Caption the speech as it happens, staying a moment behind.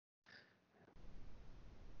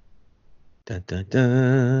Dun, dun,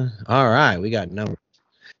 dun. All right, we got number.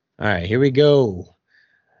 All right, here we go.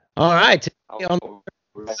 All right, today on Oh,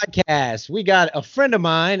 the podcast, we got a friend of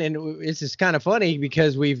mine, and this is kind of funny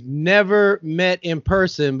because we've never met in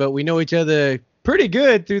person, but we know each other pretty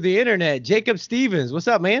good through the internet. Jacob Stevens, what's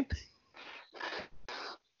up, man?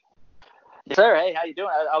 yes, sir. Hey, how you doing?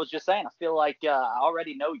 I was just saying, I feel like I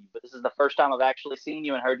already know you, but this is the first time I've actually seen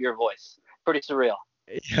you and heard your voice. Pretty surreal.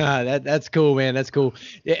 Yeah, that's cool, man. That's cool.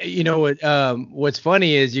 You know what? What's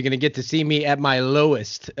funny is you're gonna get to see me at my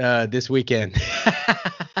lowest this weekend.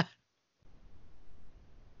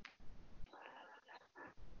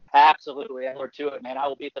 Absolutely. I look to it, man. I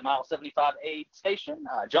will be at the Mile 75A station,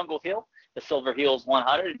 Jungle Hill, the Silver Hills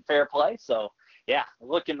 100 in Fair Play. So, yeah,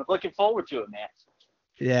 looking forward to it, man.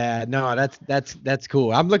 Yeah, no, that's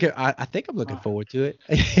cool. I think I'm looking forward to it.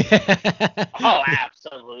 Oh,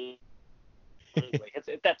 absolutely. It's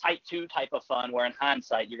that type 2 type of fun where in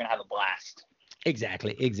hindsight, you're going to have a blast.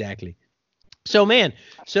 Exactly, exactly. So, man,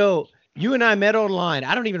 so you and I met online.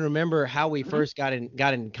 I don't even remember how we Mhm. first got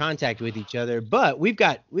in contact with each other, but we've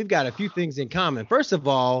got a few things in common. First of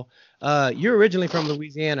all, you're originally from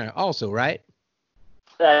Louisiana, also, right?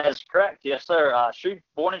 That is correct. Yes, sir.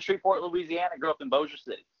 Born in Shreveport, Louisiana, grew up in Bossier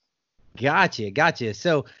City. Gotcha, gotcha.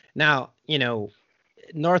 So now,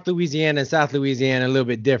 North Louisiana and South Louisiana a little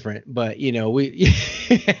bit different, but we.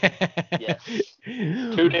 Yes.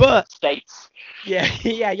 Two But different states. yeah,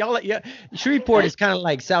 yeah, yeah. Shreveport is kind of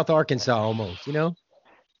like South Arkansas almost.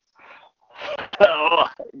 Oh,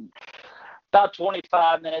 about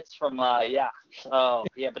 25 minutes from, yeah. Oh,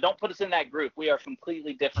 yeah, but don't put us in that group. We are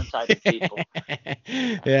completely different type of people.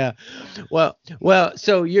 Yeah. Well.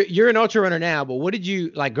 So you're an ultra runner now, but what did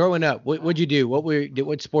you like growing up? What'd you do?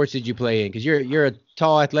 What sports did you play in? Because you're a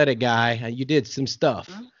tall, athletic guy. And you did some stuff.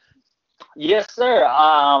 Yes, sir.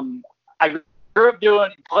 I grew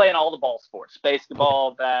up playing all the ball sports: Okay.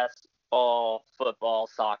 basketball, basketball, football,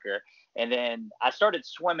 soccer, and then I started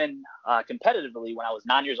swimming competitively when I was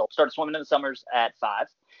 9 years old. Started swimming in the summers at 5,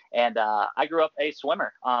 and I grew up a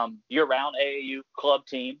swimmer. Year-round AAU club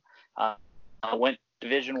team. I went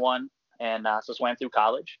Division 1, and so swam through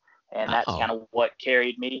college, and that's Oh. kind of what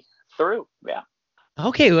carried me through. Yeah,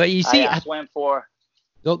 Okay. Well, you I see, swam for.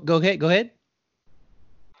 go ahead. Go ahead.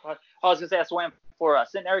 I was gonna say I swam for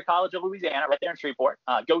Centenary College of Louisiana, right there in Shreveport.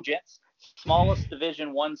 Go Jets, smallest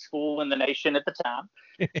Division 1 school in the nation at the time,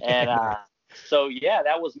 and Nice. so yeah,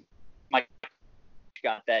 that was my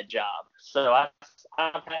got that job. So I've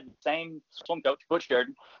had the same swim coach, Butch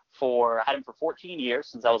Durden, I had him for 14 years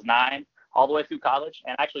since I was 9, all the way through college,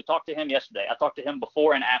 and I actually talked to him yesterday. I talked to him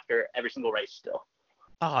before and after every single race still.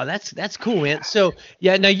 Oh, that's cool, man. So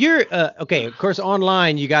yeah, now you're okay. Of course,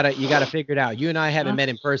 online you gotta figure it out. You and I haven't met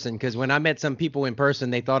in person because when I met some people in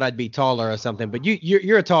person, they thought I'd be taller or something. But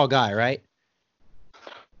you're a tall guy, right?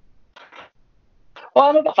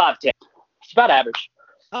 Well, I'm about 5'10". It's about average.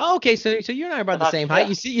 Oh, okay. So you and I are about the same height.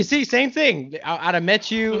 Yeah. You see, same thing. I'd have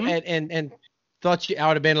met you Mm-hmm. and thought I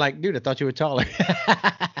would have been like, dude, I thought you were taller.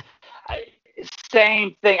 I,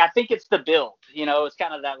 Same thing. I think it's the build. It's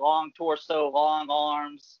kind of that long torso, long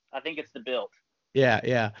arms. I think it's the build. Yeah,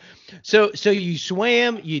 yeah. So you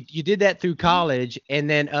swam, you did that through Mm-hmm. college, and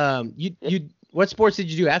then you what sports did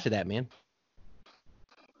you do after that, man?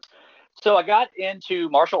 So I got into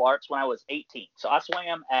martial arts when I was 18. So I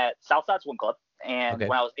swam at Southside Swim Club. And Okay.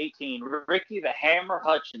 when I was 18, Ricky the Hammer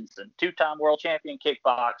Hutchinson, 2-time world champion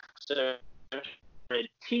kickboxer,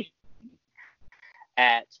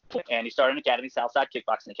 at and he started an academy, Southside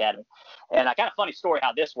Kickboxing Academy. And kind of funny story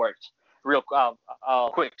how this worked. Real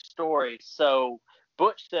quick story. So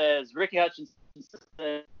Butch says Ricky Hutchinson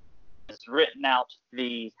has written out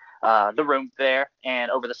the room there, and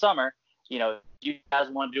over the summer, you guys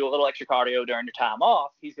want to do a little extra cardio during your time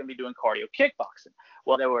off. He's going to be doing cardio kickboxing.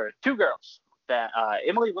 Well, there were two girls that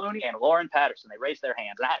Emily Looney and Lauren Patterson. They raised their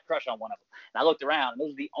hands, and I had a crush on one of them. And I looked around, and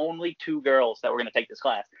those were the only two girls that were going to take this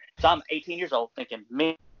class. So I'm 18 years old, thinking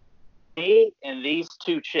me and these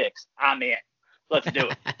two chicks, I'm in. Let's do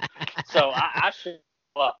it. So I show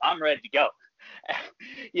up. I'm ready to go.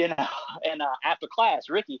 And after class,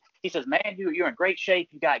 Ricky, he says, "Man, you're in great shape.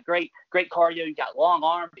 You got great cardio. You got long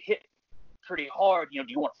arms. You hit pretty hard. Do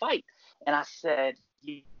you want to fight?" And I said,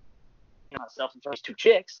 myself and these two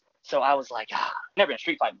chicks. So I was like, never been a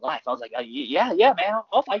street fight in life. I was like, yeah, man,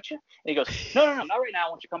 I'll fight you. And he goes, no, not right now. I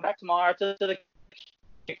want you to come back tomorrow to the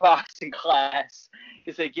kickboxing class.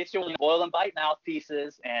 He said, get your boil and bite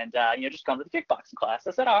mouthpieces and, just come to the kickboxing class.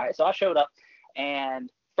 I said, all right. So I showed up,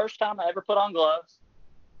 and first time I ever put on gloves,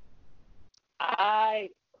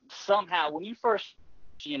 I somehow, when you first,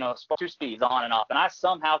 spoke two speeds on and off, and I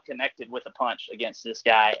somehow connected with a punch against this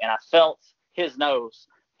guy, and I felt his nose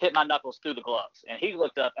hit my knuckles through the gloves. And he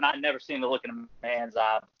looked up, and I'd never seen the look in a man's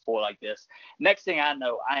eye before like this. Next thing I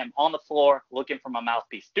know, I am on the floor looking for my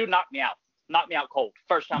mouthpiece. Dude knocked me out. Knocked me out cold.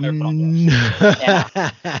 First time I ever put on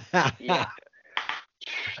gloves. Yeah.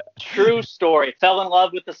 True story. Fell in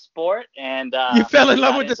love with the sport, and you fell in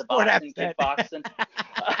love with the sport boxing, after kickboxing.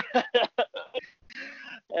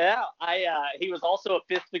 Yeah, he was also a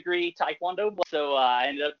 5th degree Taekwondo, so I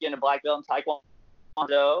ended up getting a black belt in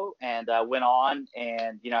Taekwondo, and went on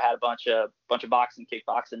and had a bunch of boxing,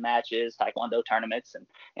 kickboxing matches, Taekwondo tournaments,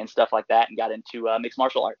 and stuff like that, and got into mixed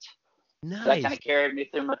martial arts. Nice. So that kind of carried me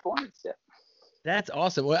through my 20s. Yeah. That's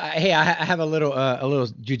awesome. Well, hey, I have a little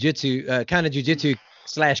jujitsu kind of jujitsu /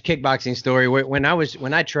 kickboxing story. When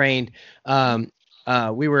I trained, I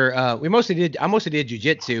mostly did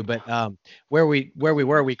jujitsu, but where we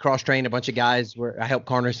were, we cross trained a bunch of guys. Where I helped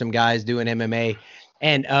corner some guys doing MMA,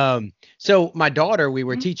 and so my daughter, we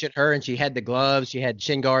were teaching her, and she had the gloves, she had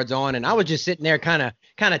shin guards on, and I was just sitting there, kind of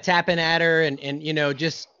tapping at her, and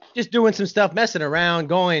just doing some stuff, messing around,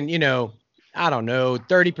 going, I don't know,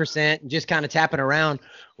 30%, just kind of tapping around.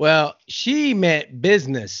 Well, she meant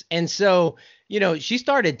business. And so, she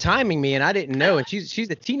started timing me, and I didn't know. And she's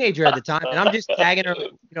a teenager at the time, and I'm just tagging her,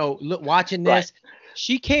 watching this. Right.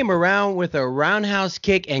 She came around with a roundhouse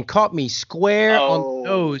kick and caught me square on the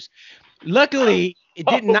nose. Luckily, it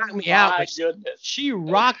didn't knock me out, but she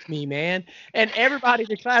rocked me, man. And everybody in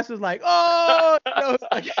the class was like, oh,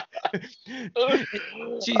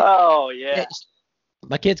 yeah.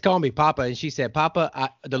 My kids call me Papa, and she said, Papa,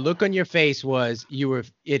 the look on your face was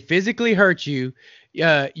it physically hurt you.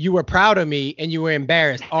 You were proud of me, and you were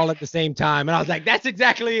embarrassed all at the same time. And I was like, that's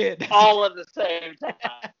exactly it. All at the same time.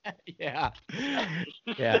 Yeah.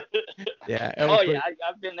 I've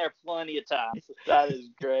been there plenty of times. That is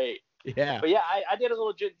great. Yeah. But yeah, I did a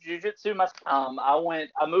little jiu-jitsu myself. I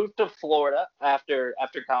moved to Florida after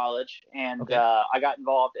college, and I got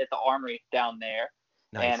involved at the Armory down there.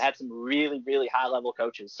 Nice. And had some really, really high-level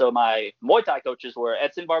coaches. So my Muay Thai coaches were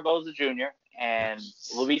Edson Barboza Jr. and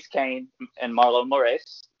Luis Kane and Marlon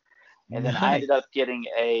Moraes. And then I ended up getting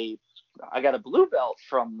I got a blue belt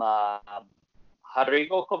from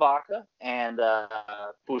Rodrigo Kovaca and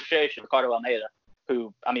Boucher, Ricardo Almeida,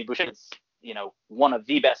 Boucher is, one of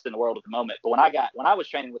the best in the world at the moment. But when I was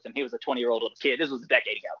training with him, he was a 20-year-old little kid. This was a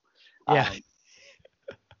decade ago. Yeah.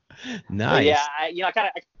 Nice. Yeah, I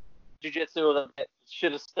kind of jiu-jitsu,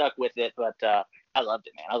 should have stuck with it, but I loved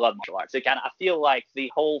it, man. I love martial arts. I feel like the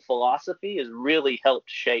whole philosophy has really helped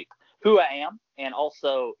shape who I am, and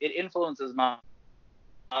also it influences my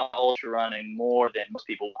ultra running more than most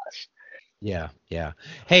people watch. Yeah.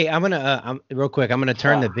 Hey, I'm real quick. I'm gonna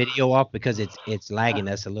turn the video off because it's lagging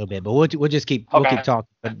us a little bit, but we'll just keep keep talking.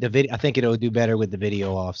 But the video, I think it'll do better with the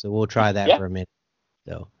video off, so we'll try that for a minute.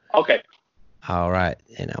 So. Okay. All right,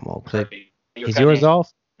 and I'm gonna click. Is yours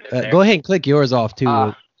off? Go ahead and click yours off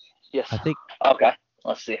too. Yes. I think. Okay.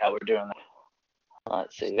 Let's see how we're doing that.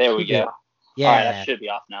 Let's see. There we go. Yeah. All right, that should be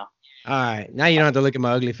off now. All right. Now you don't have to look at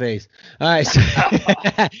my ugly face. All right. So,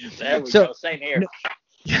 there we go. Same here.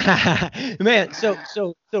 Man, so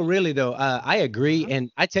really though, I agree, and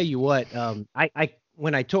I tell you what, I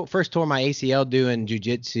when I first tore my ACL doing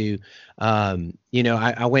jujitsu,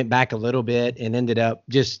 I went back a little bit and ended up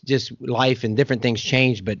just life and different things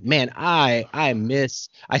changed. But man, I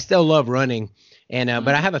still love running, and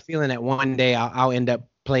but I have a feeling that one day I'll end up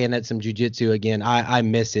playing at some jujitsu again. I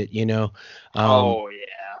miss it, Oh yeah.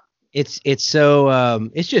 It's so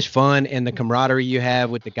it's just fun, and the camaraderie you have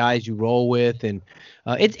with the guys you roll with, and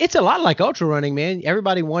it's a lot like ultra running, man.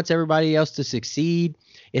 Everybody wants everybody else to succeed.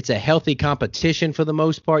 It's a healthy competition for the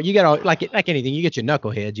most part. You got like anything, you get your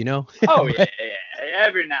knuckleheads, Oh yeah.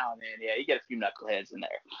 Every now and then, yeah, you get a few knuckleheads in there.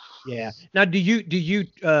 Yeah. Now, do you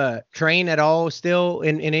train at all still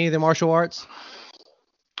in any of the martial arts?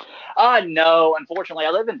 No, unfortunately,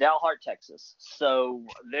 I live in Dalhart, Texas, so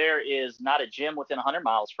there is not a gym within 100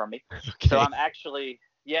 miles from me. Okay. So I'm actually,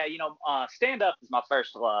 stand up is my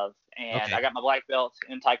first love, and I got my black belt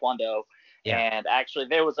in Taekwondo. Yeah. And actually,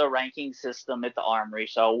 there was a ranking system at the Armory,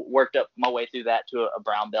 so I worked up my way through that to a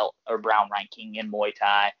brown belt or brown ranking in Muay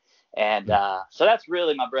Thai. And so that's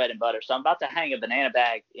really my bread and butter. So I'm about to hang a banana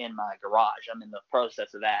bag in my garage. I'm in the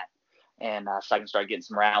process of that. And so I can start getting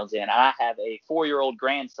some rounds in. I have a 4-year-old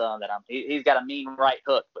grandson that he's got a mean right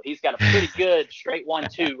hook, but he's got a pretty good straight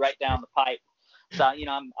 1-2 right down the pipe. So,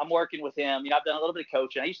 I'm working with him. I've done a little bit of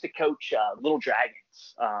coaching. I used to coach Little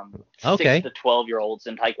Dragons, 6 to 12-year-olds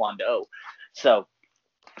in Taekwondo. So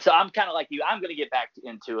I'm kind of like you. I'm going to get back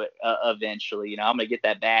into it eventually. I'm going to get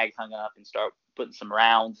that bag hung up and start putting some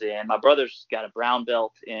rounds in. My brother's got a brown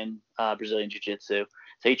belt in Brazilian Jiu-Jitsu,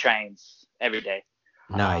 so he trains every day.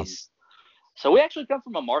 Nice. So we actually come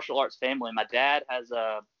from a martial arts family. My dad has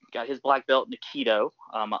got his black belt in Aikido.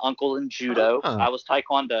 My uncle in judo. I was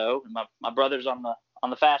Taekwondo. And my brother's on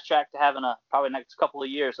the fast track to having probably next couple of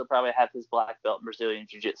years. He'll probably have his black belt in Brazilian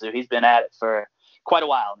Jiu-Jitsu. He's been at it for quite a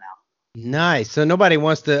while now. Nice. So nobody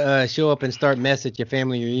wants to show up and start mess at your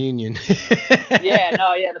family reunion.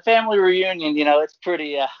 The family reunion, it's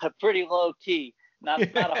pretty low key. Not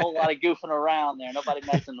a whole lot of goofing around there. Nobody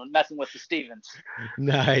messing with the Stevens.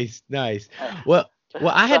 Nice. Well,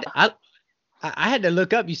 I had to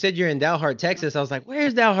look up. You said you're in Dalhart, Texas. I was like,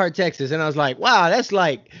 where's Dalhart, Texas? And I was like, wow, that's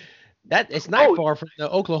like that. It's not far from the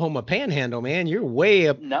Oklahoma Panhandle, man. You're way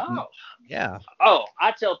up. No. Yeah. Oh,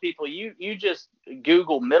 I tell people, you just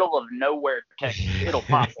Google middle of nowhere Texas, it'll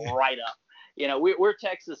pop right up. We're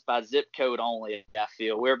Texas by zip code only. I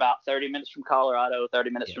feel we're about 30 minutes from Colorado,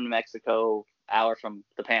 30 minutes from New Mexico, hour from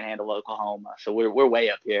the Panhandle, Oklahoma. So we're way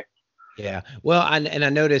up here. Yeah. Well, I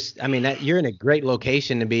noticed, I mean, that you're in a great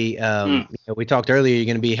location to be, we talked earlier, you're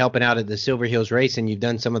going to be helping out at the Silver Hills race, and you've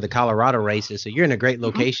done some of the Colorado races. So you're in a great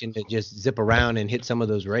location to just zip around and hit some of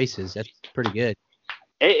those races. That's pretty good.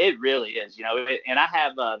 It really is, and I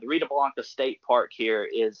have the Rita Blanca State Park here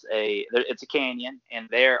it's a canyon, and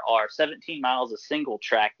there are 17 miles of single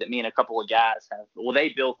track that me and a couple of guys have. Well, they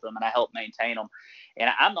built them, and I helped maintain them.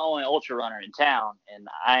 And I'm the only ultra runner in town, and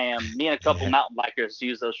me and a couple mountain bikers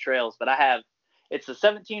use those trails. But it's a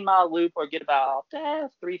 17-mile loop, or get about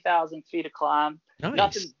 3,000 feet of climb.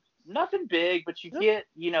 Nice. Nothing big, but you get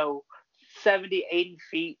 70, 80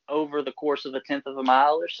 feet over the course of a tenth of a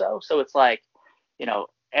mile or so. So it's like,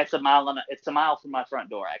 it's a mile from my front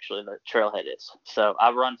door, actually, the trailhead is. So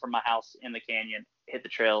I run from my house in the canyon, hit the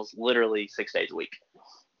trails literally 6 days a week.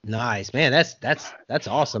 Nice, man. That's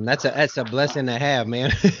awesome. That's a blessing to have,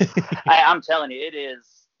 man. I'm telling you, it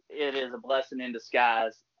is a blessing in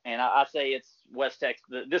disguise. And I say it's West Texas.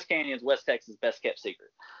 This canyon is West Texas' best kept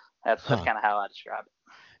secret. That's kind of how I describe it.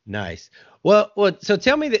 Nice. Well, so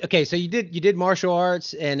tell me okay, so you did martial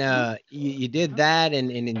arts, and you did that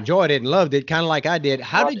and enjoyed it and loved it, kind of like I did.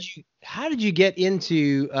 How did you get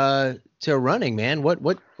into to running, man?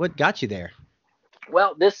 What got you there?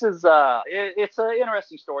 Well, this is it's an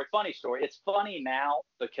interesting story, funny story. It's funny now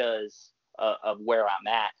because of where I'm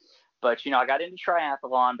at. But I got into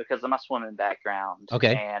triathlon because of my swimming background.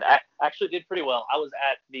 Okay. And I actually did pretty well. I was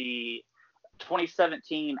at the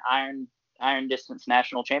 2017 Iron Distance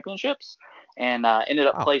National Championships, and ended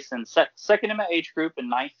up placing second in my age group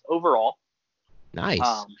and 9th overall. Nice.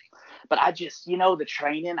 But I just, the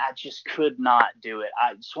training, I just could not do it.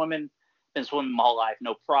 Been swimming my whole life,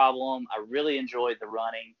 no problem. I really enjoyed the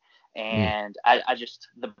running, and I just,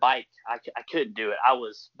 the bike, I couldn't do it. I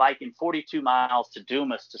was biking 42 miles to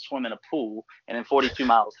Dumas to swim in a pool, and then 42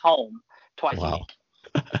 miles home twice a week.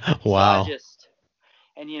 Wow. So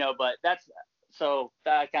so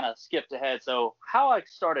that kind of skipped ahead. So how I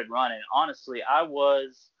started running, honestly, I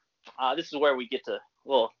was, this is where we get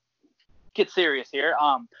serious here.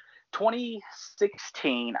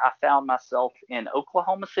 2016, I found myself in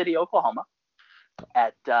Oklahoma City, Oklahoma,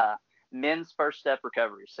 at Men's First Step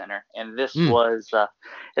Recovery Center, and this was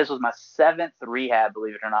my 7th rehab.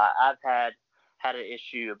 Believe it or not, I've had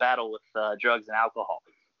a battle with drugs and alcohol.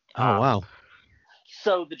 Oh wow.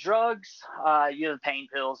 So the drugs, the pain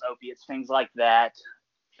pills, opiates, things like that.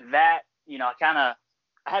 I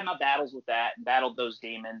had my battles with that and battled those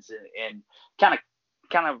demons and kind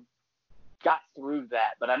of got through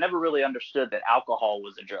that. But I never really understood that alcohol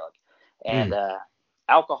was a drug, and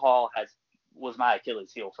alcohol was my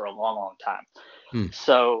Achilles heel for a long, long time.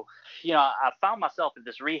 So, I found myself at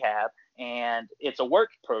this rehab, and it's a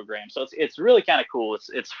work program. So it's really kind of cool.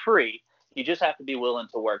 It's free. You just have to be willing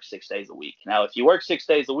to work 6 days a week. Now, if you work 6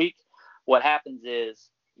 days a week, what happens is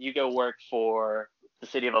you go work for the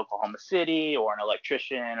city of Oklahoma City or an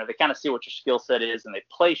electrician, or they kind of see what your skill set is, and they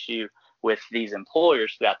place you with these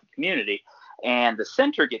employers throughout the community. And the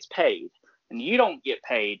center gets paid, and you don't get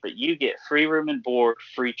paid, but you get free room and board,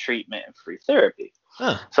 free treatment, and free therapy.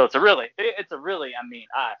 So it's a really,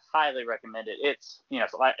 I highly recommend it. It's,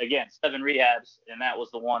 so again, 7 rehabs, and that was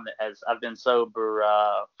the one that I've been sober,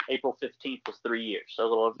 April 15th was 3 years. So a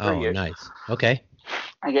little over 3 years. Oh, nice. Okay.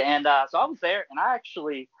 And so I was there, and I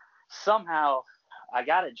actually somehow I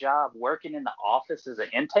got a job working in the office as an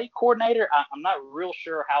intake coordinator. I'm not real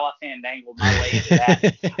sure how I fandangled my way into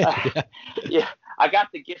that. Yeah, I got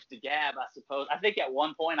the gift of gab, I suppose. I think at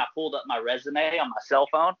one point I pulled up my resume on my cell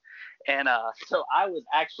phone. And so I was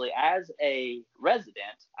actually, as a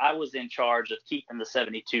resident, I was in charge of keeping the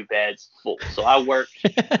 72 beds full. So I worked.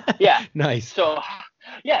 Yeah. Nice. So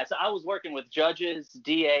I was working with judges,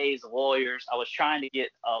 DAs, lawyers. I was trying to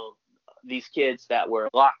get these kids that were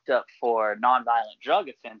locked up for nonviolent drug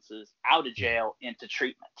offenses out of jail into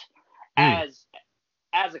treatment as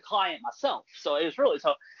a client myself. So it was really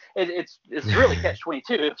it's really catch-22.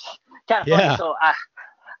 It was kind of funny. So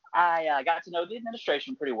I got to know the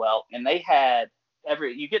administration pretty well, and they had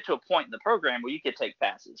you get to a point in the program where you could take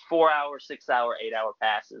passes, 4-hour, 6-hour, 8-hour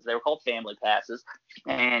passes. They were called family passes,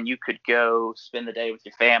 and you could go spend the day with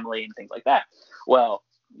your family and things like that. Well,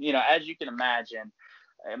 as you can imagine,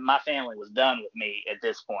 my family was done with me at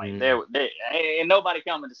this point. There ain't nobody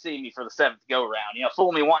coming to see me for the 7th go around.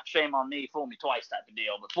 Fool me once, shame on me. Fool me twice, type of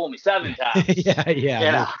deal. But fool me 7 times.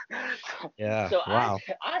 Yeah. So wow.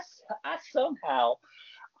 I somehow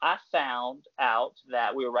found out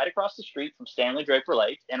that we were right across the street from Stanley Draper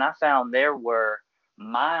Lake, and I found there were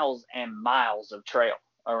miles and miles of trail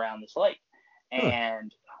around this lake.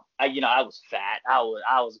 And I was fat. I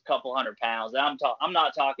was a couple 100 pounds. I'm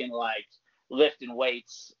not talking like lifting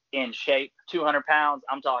weights in shape, 200 pounds.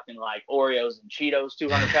 I'm talking like Oreos and Cheetos,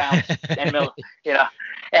 200 pounds.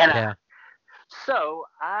 So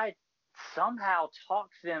I somehow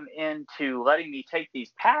talked them into letting me take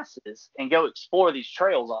these passes and go explore these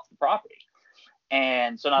trails off the property.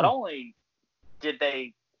 And so not only did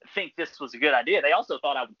they think this was a good idea, they also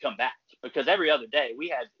thought I would come back, because every other day we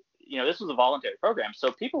had, this was a voluntary program.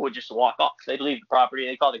 So people would just walk off. They'd leave the property.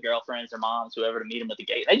 They'd call their girlfriends, their moms, whoever, to meet them at the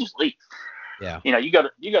gate. They just leave. Yeah. You go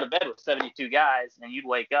to bed with 72 guys, and you'd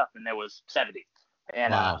wake up and there was 70.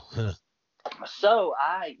 And wow. So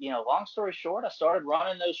long story short, I started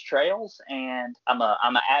running those trails, and I'm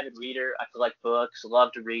an avid reader. I collect books,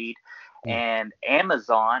 love to read. And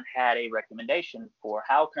Amazon had a recommendation for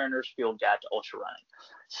Hal Kerner's Field Guide to Ultra Running.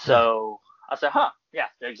 So I said, yeah,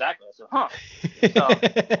 exactly. I said, So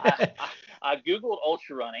I Googled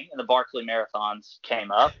ultra running, and the Barkley Marathons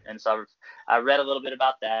came up. And so I read a little bit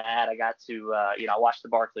about that. I got to, I watched the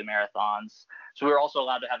Barkley Marathons. So we were also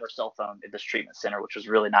allowed to have our cell phone at this treatment center, which was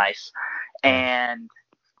really nice. And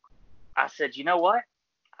I said, you know what?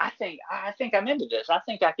 I think I'm into this. I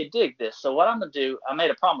think I could dig this. So what I'm going to do, I made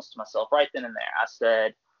a promise to myself right then and there. I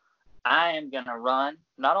said, I am going to run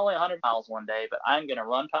not only 100 miles one day, but I'm going to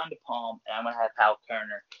run Pine to Palm, and I'm going to have Hal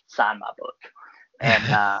Kerner sign my book. And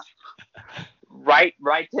right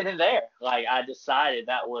then and there, like, I decided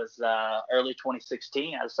that was early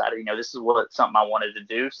 2016. I decided, this is something I wanted to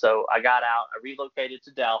do. So I got out. I relocated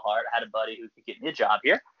to Dalhart. I had a buddy who could get me a job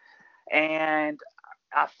here. And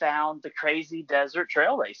I found the crazy desert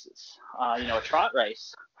trail races, a trot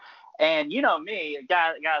race. And me,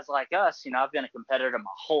 guys like us, I've been a competitor my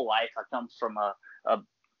whole life. I come from a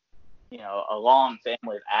long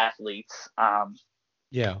family of athletes.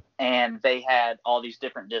 And they had all these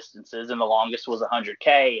different distances, and the longest was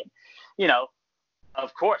 100K. And,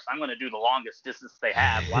 of course, I'm going to do the longest distance they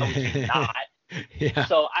have. Why would you not?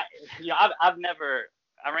 So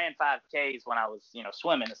I ran 5Ks when I was,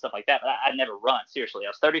 swimming and stuff like that, but I'd never run. Seriously, I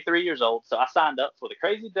was 33 years old, so I signed up for the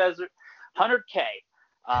Crazy Desert 100K.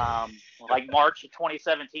 Like March of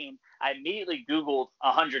 2017, I immediately Googled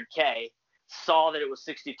 100K, saw that it was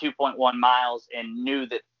 62.1 miles, and knew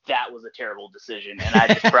that was a terrible decision, and I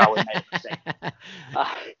just probably made a mistake.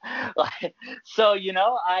 So,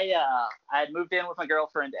 I had moved in with my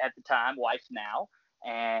girlfriend at the time, wife now,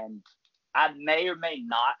 and I may or may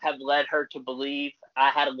not have led her to believe I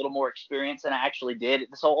had a little more experience than I actually did at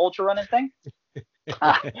this whole ultra running thing.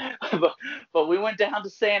 But we went down to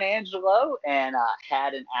San Angelo and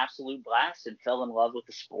had an absolute blast and fell in love with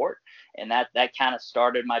the sport. And that kind of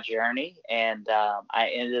started my journey. And I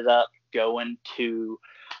ended up going to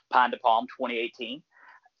Pine to Palm 2018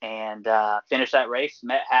 and finished that race.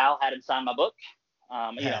 Met Hal, had him sign my book.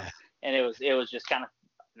 And it was just kind of,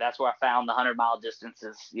 that's where I found the 100-mile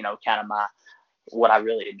distances, kind of what I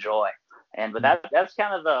really enjoy. And but that's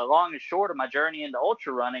kind of the long and short of my journey into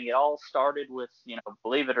ultra running. It all started with,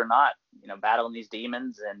 believe it or not, battling these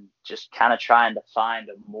demons and just kind of trying to find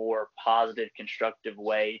a more positive, constructive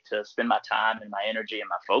way to spend my time and my energy and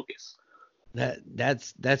my focus.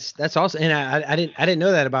 That's awesome. And I didn't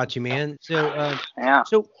know that about you, man. So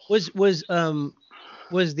So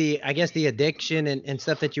was the, I guess, the addiction and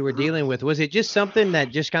stuff that you were dealing with, was it just something that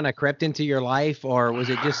just kind of crept into your life, or was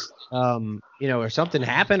it just or something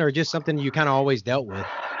happened, or just something you kind of always dealt with?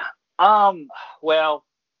 Well,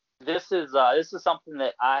 this is something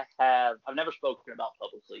that I've never spoken about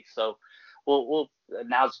publicly, so we'll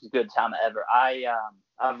now's as good time ever.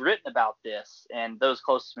 I've written about this, and those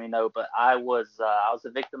close to me know, but I was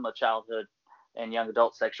a victim of childhood and young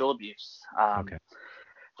adult sexual abuse.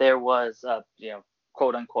 There was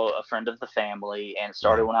quote unquote a friend of the family, and it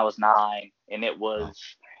started when I was 9, and it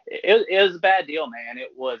was a bad deal, man.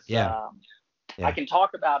 It was I can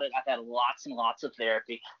talk about it. I've had lots and lots of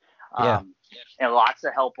therapy, Yeah. and lots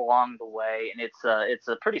of help along the way. And it's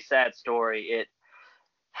a pretty sad story. It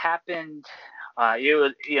happened. It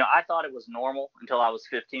was, I thought it was normal until I was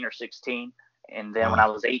 15 or 16. And then when I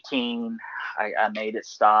was 18, I made it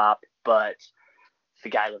stop. But the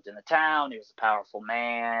guy lived in the town. He was a powerful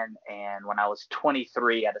man. And when I was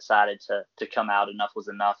 23, I decided to come out. Enough was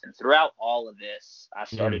enough. And throughout all of this, I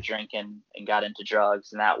started drinking and got into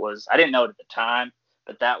drugs. And that was, I didn't know it at the time,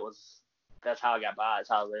 but that's how I got by. That's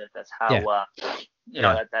how I lived. That's how, that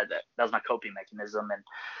was my coping mechanism. And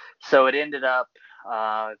so it ended up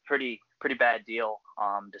pretty bad deal.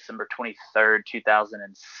 December 23rd,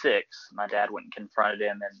 2006, my dad went and confronted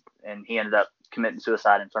him, and he ended up committing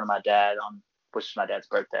suicide in front of my dad which was my dad's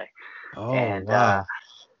birthday. Oh, and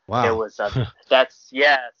wow. It was so it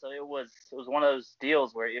was one of those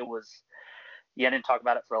deals where it was, I didn't talk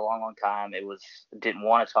about it for a long time. Didn't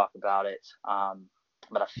want to talk about it.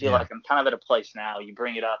 But I feel like I'm kind of at a place now. You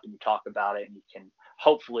bring it up and you talk about it, and you can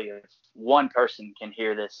hopefully, if one person can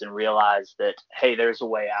hear this and realize that, hey, there's a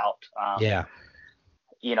way out.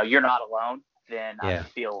 You're not alone. Then I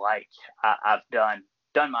feel like I've done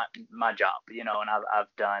my job. And I've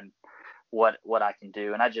done what I can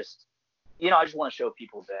do. And I just want to show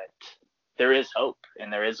people that there is hope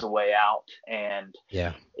and there is a way out. And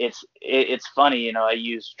it's funny, I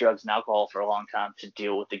used drugs and alcohol for a long time to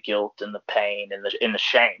deal with the guilt and the pain and the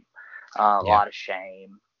shame, a lot of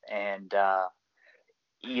shame. And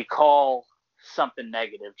you call something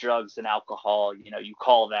negative, drugs and alcohol, you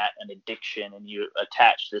call that an addiction, and you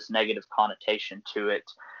attach this negative connotation to it.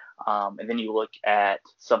 And then you look at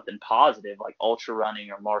something positive like ultra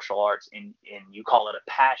running or martial arts, and you call it a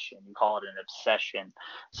passion, you call it an obsession.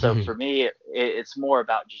 So for me, it's more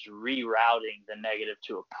about just rerouting the negative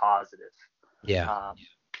to a positive.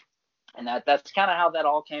 And that's kind of how that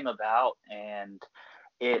all came about. And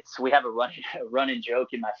we have a running joke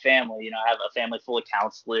in my family. I have a family full of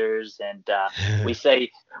counselors, and we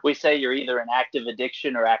say you're either in active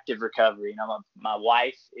addiction or active recovery. My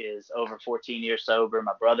wife is over 14 years sober.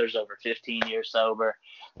 My brother's over 15 years sober.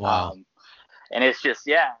 Wow. And it's just,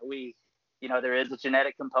 we, there is a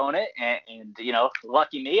genetic component, and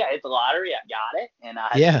lucky me, I hit the lottery, I got it, and I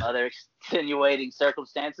had some other extenuating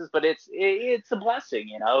circumstances, but it's a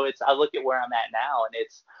blessing. I look at where I'm at now, and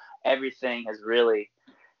everything has really,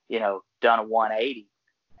 done a 180.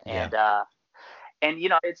 And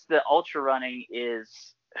it's the ultra running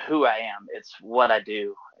is who I am. It's what I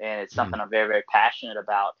do. And it's something I'm very, very passionate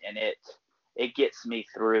about. And it gets me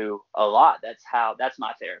through a lot. That's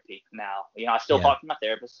my therapy now. I still talk to my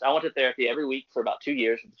therapist. I went to therapy every week for about 2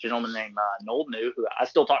 years with a gentleman named Noel New, who I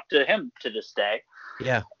still talk to him to this day.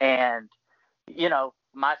 Yeah. And,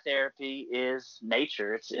 my therapy is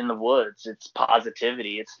nature. It's in the woods. It's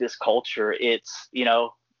positivity. It's this culture. It's,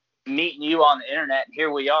 meeting you on the internet, and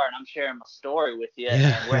here we are, and I'm sharing my story with you,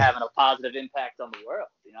 and we're having a positive impact on the world.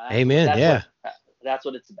 Amen. That's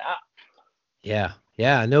what it's about. Yeah.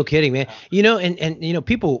 No kidding, man. And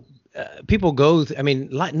people go,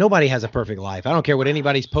 nobody has a perfect life. I don't care what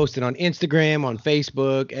anybody's posted on Instagram, on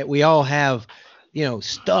Facebook. We all have,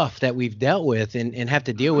 stuff that we've dealt with and have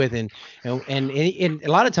to deal with. And a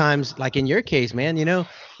lot of times, like in your case, man,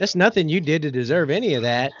 that's nothing you did to deserve any of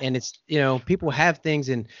that. And it's, people have things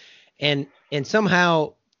and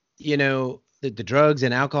somehow, the drugs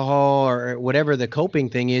and alcohol or whatever the coping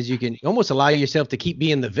thing is, you can almost allow yourself to keep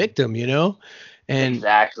being the victim, And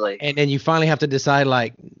exactly. And then you finally have to decide,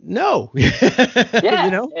 like, no. And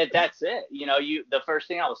that's it. The first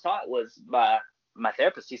thing I was taught was by my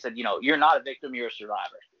therapist. He said, you're not a victim, you're a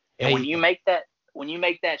survivor. And when you make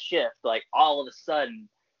that shift, like all of a sudden,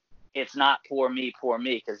 it's not poor me,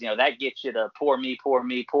 because that gets you to pour me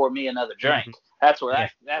another drink. That's where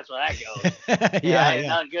that goes.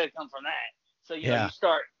 Nothing good come from that. So you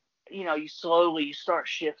start, you start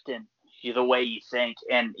shifting the way you think.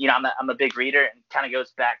 And I'm a big reader, and kind of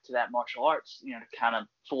goes back to that martial arts, kind of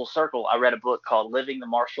full circle. I read a book called Living the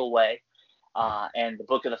Martial Way, and the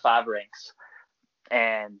Book of the Five Rings.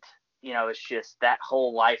 And it's just that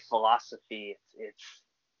whole life philosophy. It's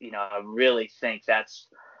I really think that's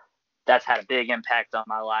had a big impact on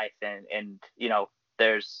my life. And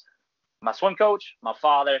there's my swim coach, my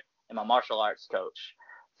father, and my martial arts coach.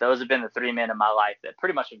 Those have been the three men in my life that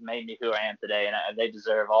pretty much have made me who I am today, and they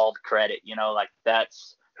deserve all the credit.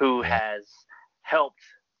 That's who has helped.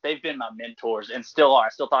 They've been my mentors and still are. I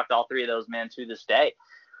still talk to all three of those men to this day.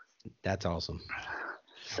 That's awesome.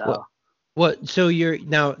 So Well, so you're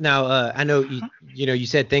now I know you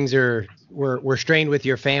said things were strained with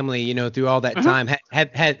your family, through all that Hmm. time.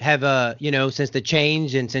 Have since the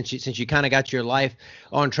change and since you kind of got your life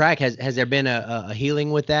on track, has there been a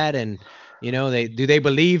healing with that? And they do they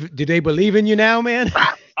believe in you now, man?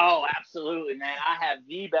 Oh, absolutely, man. I have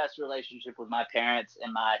the best relationship with my parents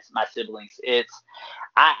and my siblings.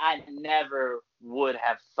 I never would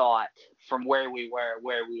have thought from where we were,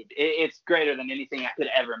 it's greater than anything I could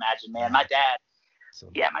ever imagine, man. My dad, Awesome.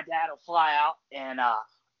 yeah, my dad will fly out and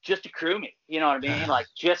just to crew me, you know what I mean? Like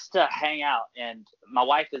just to hang out. And my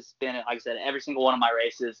wife has been, like I said, every single one of my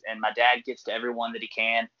races, and my dad gets to every one that he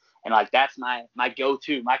can. And like that's my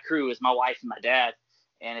go-to. My crew is my wife and my dad,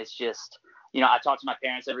 and it's just. I talk to my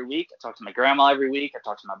parents every week. I talk to my grandma every week. I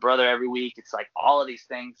talk to my brother every week. It's like all of these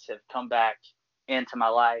things have come back into my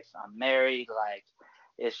life. I'm married. Like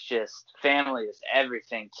it's just family is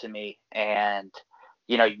everything to me. And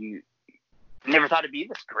you never thought it'd be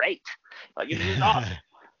this great. Like it's just awesome.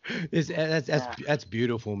 Yeah. That's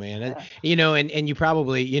beautiful, man. Yeah. And you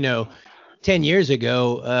probably, 10 years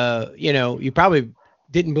ago, you probably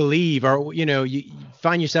didn't believe, or, you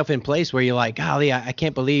find yourself in a place where you're like, golly, I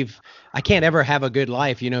can't believe I can't ever have a good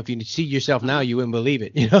life. If you see yourself now, Mm-hmm. you wouldn't believe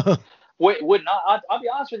it. Wait, would not. I'll be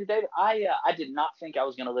honest with you, David. I did not think I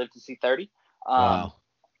was going to live to see 30. Um, Wow.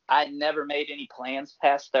 I never made any plans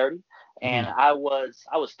past 30, and Mm. I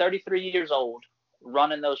was 33 years old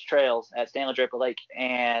running those trails at Stanley Draper Lake,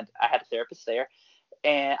 and I had a therapist there,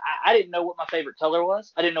 and I didn't know what my favorite color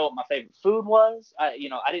was. I didn't know what my favorite food was. I didn't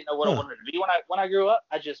know what I Huh. wanted to be when I grew up.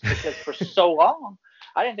 I just because for so long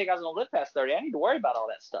I didn't think I was going to live past 30. I need to worry about all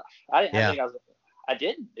that stuff. I didn't Yeah. think I was. I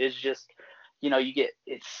didn't. It's just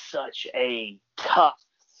it's such a tough,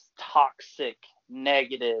 toxic,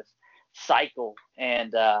 negative cycle,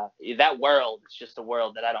 and that world is just a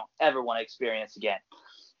world that I don't ever want to experience again.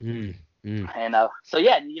 Mm. Mm. And so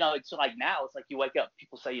yeah, it's like now it's like you wake up,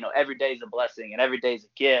 people say every day is a blessing and every day is a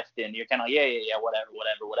gift, and you're kind of like yeah, whatever,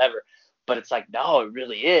 whatever, whatever. But it's like no, it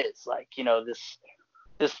really is. Like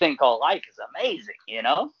this thing called life is amazing.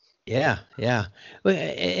 Yeah, yeah. Well,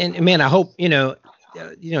 and man, I hope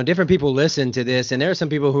different people listen to this, and there are some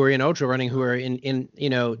people who are in ultra running who are in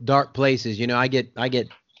dark places. I get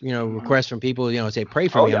Mm-hmm. requests from people, say pray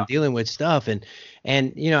for Oh me. I'm yeah. dealing with stuff, and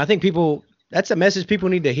I think people that's a message people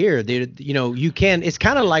need to hear. You can. It's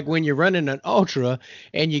kind of like when you're running an ultra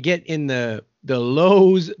and you get in the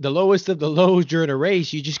lowest of the lows during a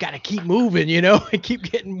race. You just got to keep moving, and keep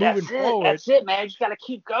getting moving That's it. forward. That's it, man. You just got to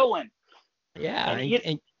keep going. Yeah, And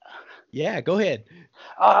and yeah, go ahead.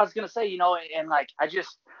 I was gonna say, and like I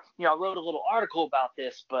just, I wrote a little article about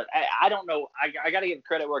this, but I don't know. I got to give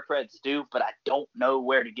credit where credit's due, but I don't know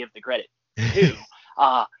where to give the credit to.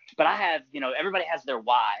 Uh, but I have, everybody has their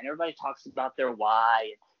why, and everybody talks about their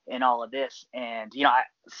why and all of this. And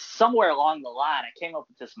somewhere along the line, I came up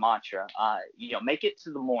with this mantra. Make it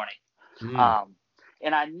to the morning. Mm. Um,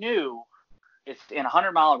 and I knew it's in a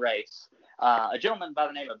 100-mile race. A gentleman by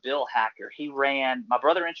the name of Bill Hacker. He ran. My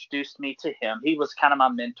brother introduced me to him. He was kind of my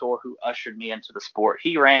mentor who ushered me into the sport.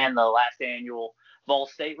 He ran the last annual Vol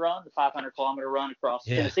State Run, the 500-kilometer run across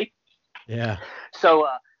Yeah. Tennessee. Yeah. So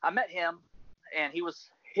I met him, and he was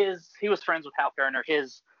friends with Hal Turner.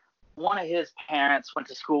 One of his parents went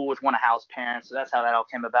to school with one of Hal's parents, so that's how that all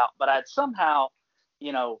came about. But I'd somehow,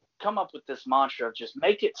 come up with this mantra of just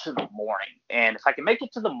make it to the morning. And if I can make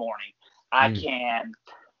it to the morning, I Mm. can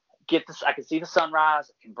get this. I can see the sunrise.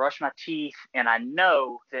 I can brush my teeth, and I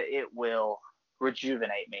know that it will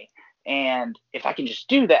rejuvenate me. And if I can just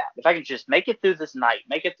do that, if I can just make it through this night,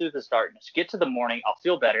 make it through this darkness, get to the morning, I'll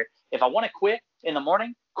feel better. If I want to quit in the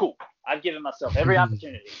morning, cool. I've given myself every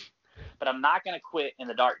opportunity, but I'm not going to quit in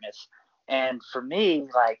the darkness. And for me,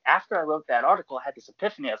 like after I wrote that article, I had this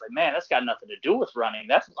epiphany. I was like, man, that's got nothing to do with running.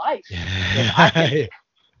 That's life. If I can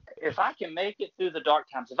if I can make it through the dark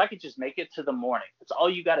times, if I could just make it to the morning, that's all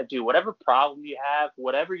you got to do. Whatever problem you have,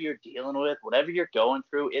 whatever you're dealing with, whatever you're going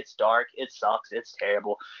through, it's dark, it sucks, it's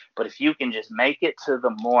terrible. But if you can just make it to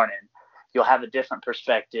the morning, you'll have a different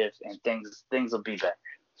perspective, and things will be better.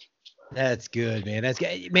 That's good, man. That's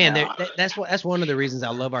good. Man, Yeah. that's one of the reasons I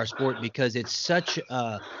love our sport because it's such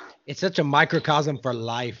a microcosm for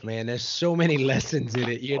life, man. There's so many lessons in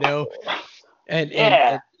it, and and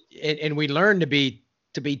Yeah. and and we learn to be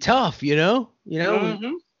tough,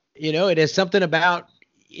 Mm-hmm. it is something about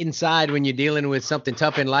inside when you're dealing with something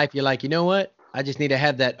tough in life. You're like, you know what? I just need to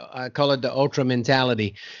have that. I call it the ultra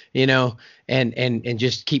mentality, and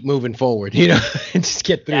just keep moving forward, and just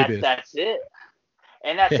get through That's this. that's it.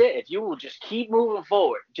 And that's it. If you will just keep moving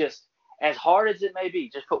forward, just as hard as it may be,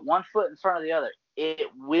 just put one foot in front of the other, it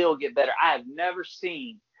will get better. I have never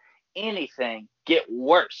seen anything get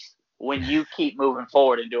worse when you keep moving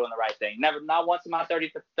forward and doing the right thing. Not once in my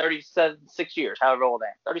 36 years, however old I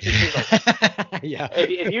am, 36 years old. Yeah.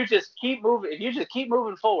 If you just keep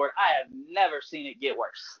moving forward, I have never seen it get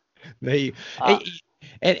worse.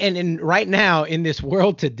 And right now in this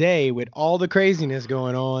world today, with all the craziness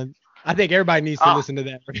going on, I think everybody needs to listen to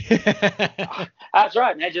that. That's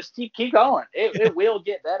right, man. Just keep going. It will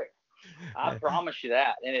get better. I promise you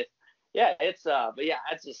that. And it's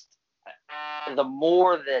just the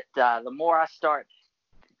more I start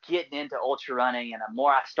getting into ultra running and the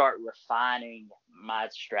more I start refining my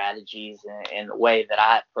strategies and the way that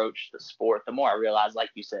I approach the sport, the more I realize, like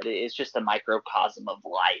you said, it's just a microcosm of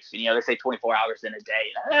life. And, they say 24 hours in a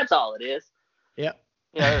day. That's all it is. Yep.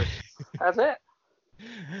 That's it.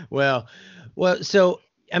 Well, so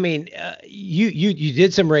I mean, you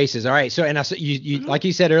did some races, all right. So, and you like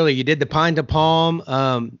you said earlier, you did the Pine to Palm,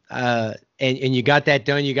 and you got that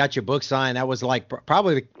done. You got your book signed. That was like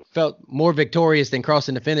probably felt more victorious than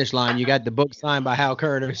crossing the finish line. You got the book signed by Hal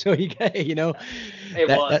Carter, so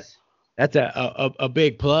that's a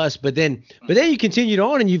big plus. But then you continued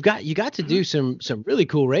on, and you got to do some really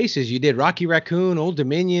cool races. You did Rocky Raccoon, Old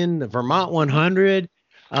Dominion, the Vermont 100.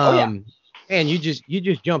 And you just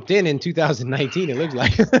jumped in 2019. It looks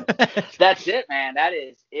like. That's it, man. That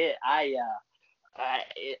is it.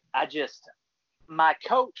 My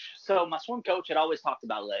coach. So my swim coach had always talked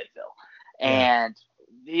about Leadville, and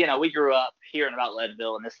we grew up hearing about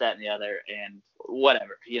Leadville and this, that, and the other, and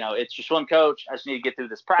whatever. It's your swim coach. I just need to get through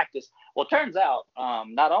this practice. Well, it turns out,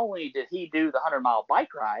 not only did he do the 100-mile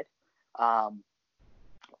bike ride,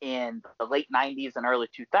 in the late 90s and early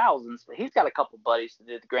 2000s, but he's got a couple buddies that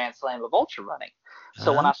did the Grand Slam of ultra running.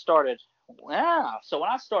 So when I started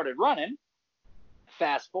running,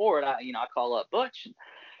 fast forward, I call up Butch,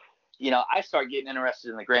 I start getting interested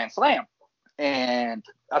in the Grand Slam, and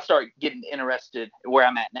I start getting interested where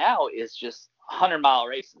I'm at now is just 100-mile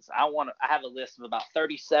races. I have a list of about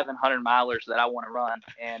 3,700 milers that I want to run,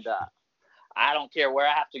 and I don't care where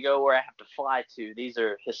I have to go, where I have to fly to. These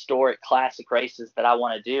are historic, classic races that I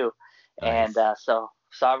want to do. Nice. And so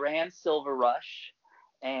I ran Silver Rush,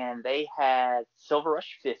 and they had Silver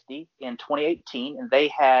Rush 50 in 2018, and they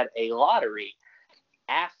had a lottery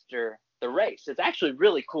after the race. It's actually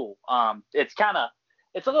really cool. It's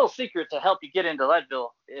a little secret to help you get into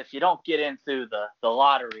Leadville if you don't get in through the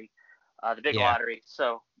lottery, the big lottery.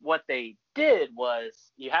 So what they did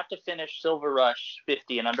was you have to finish Silver Rush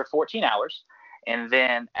 50 in under 14 hours. And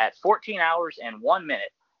then at 14 hours and 1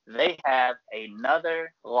 minute, they have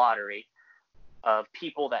another lottery of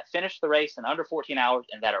people that finish the race in under 14 hours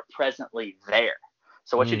and that are presently there.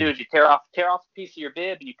 So what you do is you tear off a piece of your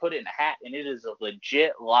bib and you put it in a hat, and it is a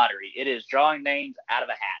legit lottery. It is drawing names out of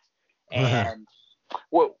a hat. And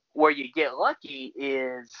where you get lucky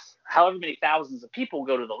is however many thousands of people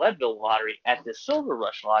go to the Leadville lottery. At the Silver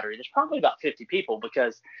Rush lottery, there's probably about 50 people,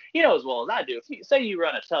 because as well as I do, if you say you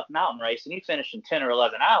run a tough mountain race and you finish in 10 or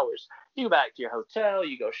 11 hours, you go back to your hotel,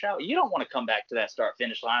 you go shower. You don't want to come back to that start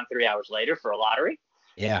finish line 3 hours later for a lottery.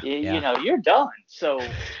 You're done. So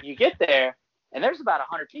you get there and there's about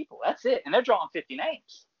 100 people. That's it. And they're drawing 50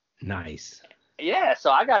 names. Nice. Yeah.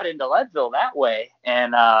 So I got into Leadville that way.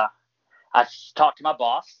 And, I talked to my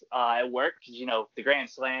boss at work, because, the Grand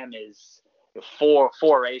Slam is four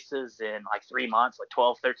races in like 3 months, like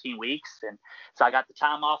 12, 13 weeks. And so I got the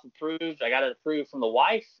time off approved. I got it approved from the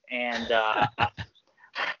wife, and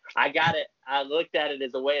I got it. I looked at it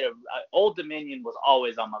as a way to Old Dominion was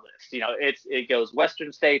always on my list. It goes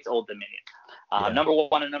Western States, Old Dominion. Number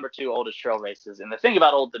 1 and number 2 oldest trail races. And the thing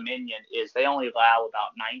about Old Dominion is they only allow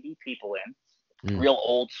about 90 people in. Real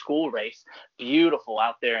old school race, beautiful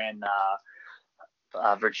out there in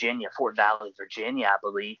Virginia, Fort Valley, Virginia, I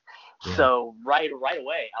believe. Yeah. So right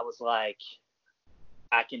away, I was like,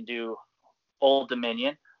 I can do Old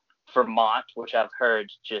Dominion, Vermont, which I've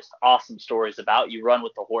heard just awesome stories about. You run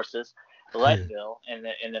with the horses, Leadville, and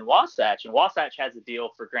then Wasatch. And Wasatch has a deal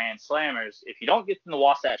for Grand Slammers. If you don't get in the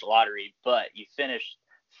Wasatch lottery, but you finish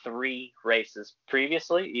 3 races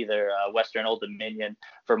previously, either Western, Old Dominion,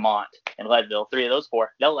 Vermont, and Leadville, 3 of those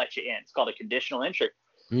 4, they'll let you in. It's called a conditional entry.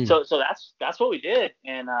 So that's what we did,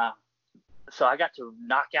 and so I got to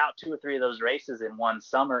knock out 2 or 3 of those races in one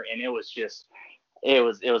summer, and it was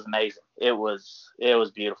amazing. It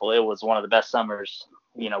was beautiful. It was one of the best summers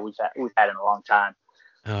we've had in a long time.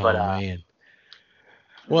 Man.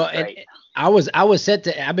 Well, and I was set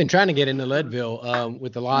to. I've been trying to get into Leadville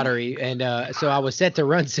with the lottery, and so I was set to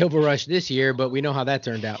run Silver Rush this year, but we know how that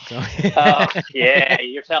turned out. So. Yeah,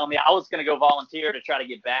 you're telling me I was going to go volunteer to try to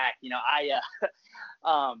get back.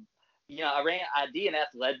 I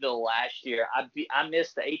DNF Leadville last year. I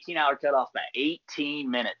missed the 18-hour cutoff by 18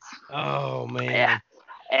 minutes. Oh man. Yeah.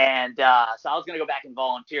 And so I was going to go back and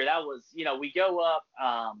volunteer. That was, we go up,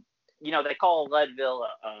 they call Leadville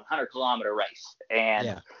a 100-kilometer race.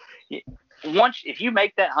 And if you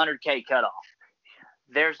make that 100K cutoff,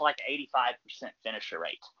 there's like 85% finisher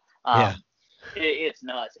rate. It's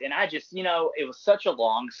nuts. And I just, it was such a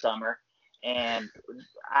long summer, and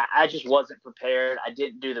I just wasn't prepared. I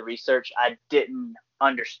didn't do the research. I didn't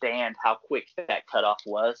understand how quick that cutoff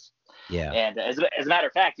was. Yeah. And as a matter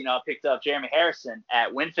of fact, I picked up Jeremy Harrison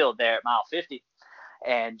at Winfield there at mile 50,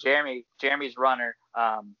 and Jeremy's runner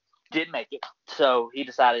did make it. So he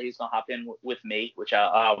decided he was going to hop in with me, which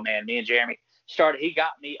me and Jeremy started. He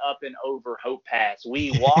got me up and over Hope Pass.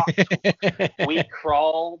 We walked, we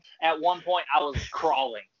crawled. At one point I was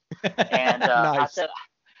crawling, and nice.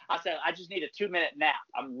 I said, I just need a 2-minute nap.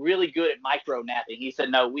 I'm really good at micro napping. He said,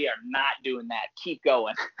 no, we are not doing that. Keep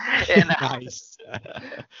going. And, nice.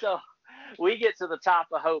 So we get to the top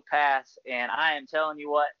of Hope Pass, and I am telling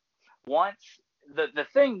you what, once the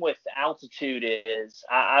thing with altitude is,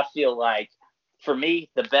 I feel like, for me,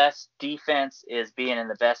 the best defense is being in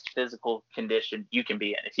the best physical condition you can be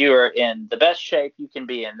in. If you are in the best shape you can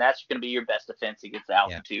be in, that's going to be your best defense against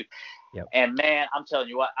altitude. Yep. And, man, I'm telling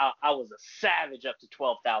you what, I was a savage up to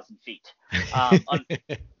 12,000 feet.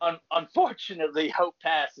 Unfortunately, Hope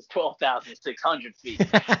Pass is 12,600 feet.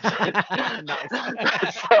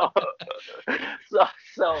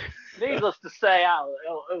 So needless to say,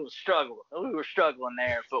 it was struggle. We were struggling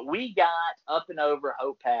there. But we got up and over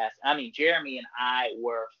Hope Pass. I mean, Jeremy and I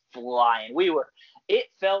were flying. It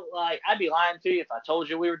felt like, I'd be lying to you if I told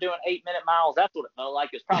you we were doing 8-minute miles. That's what it felt like.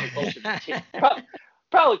 It was probably closer to 10.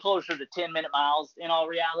 Probably closer to 10-minute miles in all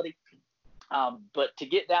reality. But to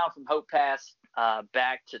get down from Hope Pass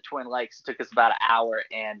back to Twin Lakes took us about an hour.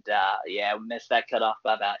 And, we missed that cutoff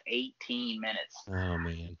by about 18 minutes. Oh,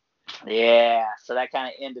 man. Yeah, so that kind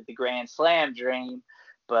of ended the Grand Slam dream.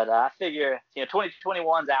 But I figure,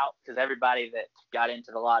 2021's out because everybody that got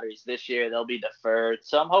into the lotteries this year, they'll be deferred.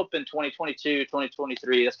 So I'm hoping 2022,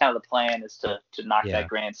 2023, that's kind of the plan, is to knock that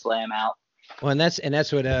Grand Slam out. Well, and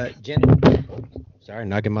that's what Jen. Sorry,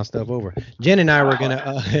 knocking my stuff over. Jen and I were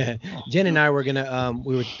gonna.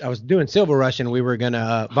 I was doing Silver Rush, and we were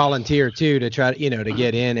gonna volunteer too to try, to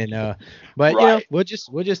get in, and but we'll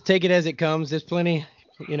just take it as it comes. There's plenty,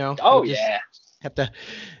 Oh, we'll have to,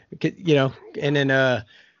 and then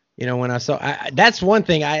when I saw, that's one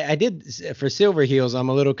thing I did for Silver Heels. I'm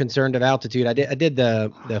a little concerned of altitude. I did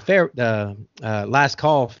the last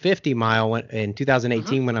call 50 mile in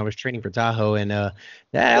 2018 when I was training for Tahoe, and that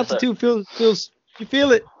altitude feels. You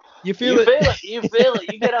feel it. You feel it. You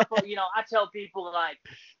get up. I tell people, like,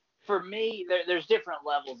 for me, there's different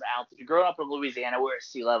levels of altitude. Growing up in Louisiana, we're at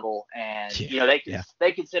sea level, and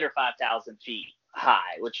they consider 5,000 feet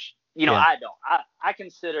high, which I don't. I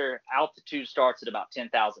consider altitude starts at about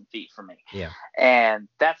 10,000 feet for me. Yeah. And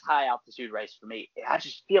that's high altitude race for me. I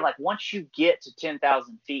just feel like once you get to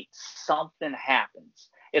 10,000 feet, something happens.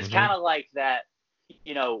 It's kind of like that.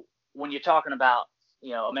 When you're talking about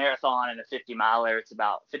a marathon and a 50 miler,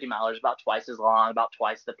 50 milers about twice as long, about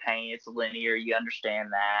twice the pain. It's linear. You understand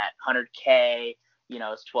that. 100K,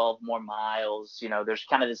 it's 12 more miles. There's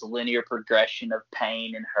kind of this linear progression of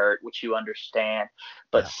pain and hurt, which you understand.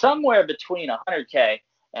 But somewhere between 100K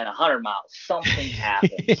and 100 miles, something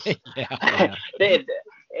happens.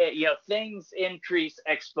 Things increase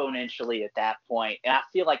exponentially at that point. And I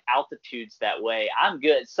feel like altitude's that way. I'm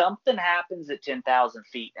good. Something happens at 10,000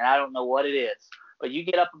 feet, and I don't know what it is. But you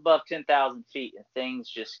get up above 10,000 feet and things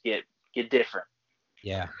just get different.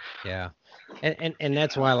 Yeah. And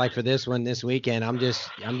that's why, like, for this weekend, I'm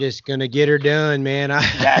just gonna get her done, man.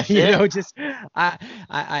 I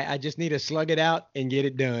just need to slug it out and get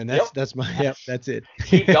it done. That's it.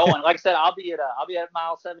 Keep going. Like I said, I'll be at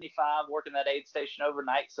mile 75 working that aid station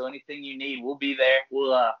overnight. So anything you need, we'll be there.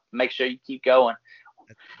 We'll make sure you keep going.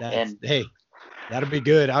 Hey. That'll be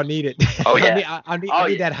good. I'll need it. Oh yeah. I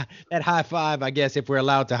need that high five, I guess, if we're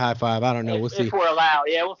allowed to high five. I don't know. We'll see. If we're allowed,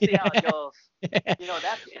 we'll see how it goes.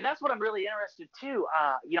 That's what I'm really interested too.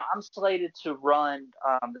 I'm slated to run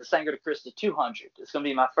the Sangre de Cristo 200. It's going to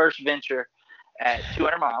be my first venture at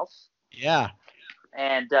 200 miles. Yeah.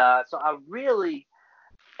 And so I really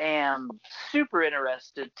am super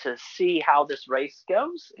interested to see how this race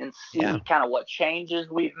goes and see kind of what changes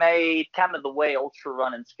we've made, kind of the way ultra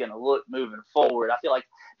running's going to look moving forward. I feel like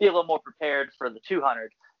be a little more prepared for the 200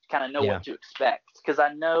 to kind of know what to expect, because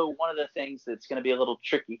I know one of the things that's going to be a little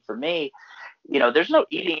tricky for me, there's no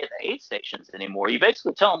eating at the aid stations anymore. You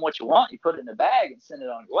basically tell them what you want, you put it in a bag and send it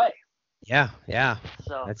on your way. Yeah.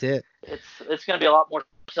 So That's it. it's going to be a lot more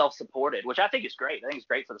self-supported, which I think is great. I think it's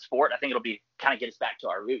great for the sport. I think it'll be kind of get us back to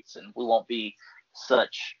our roots, and we won't be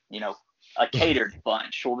such, a catered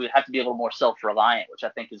bunch. We'll have to be a little more self-reliant, which I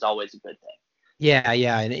think is always a good thing. Yeah,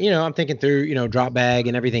 and I'm thinking through, drop bag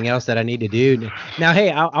and everything else that I need to do. Now, hey,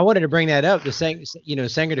 I wanted to bring that up to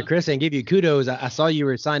Sanger to Chris and give you kudos. I saw you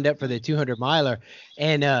were signed up for the 200 miler,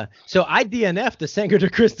 and so I DNF'd the Sanger to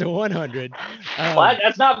Chris to 100. Well,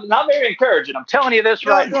 that's not very encouraging. I'm telling you this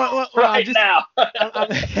right now.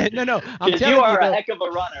 No, I'm telling you are a heck of a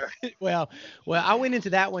runner. Well, I went into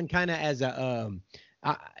that one kind of as a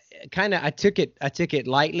I took it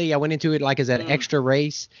lightly. I went into it like as an extra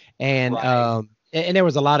race, and Right. And there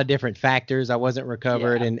was a lot of different factors. I wasn't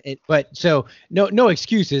recovered, but so no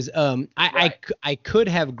excuses. Right. I could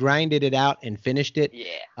have grinded it out and finished it. Yeah.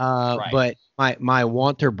 Right. But my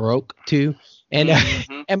wanter broke too, and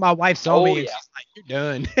and my wife saw me and she's like, "You're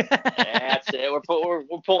done." That's it. We're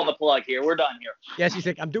pulling the plug here. We're done here. Yeah, she's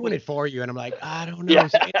like, "I'm doing it for you," and I'm like, "I don't know."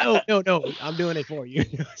 Like, no, I'm doing it for you.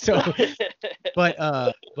 So,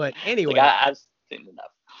 but anyway, I've seen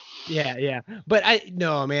enough. Yeah. But I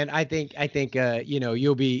think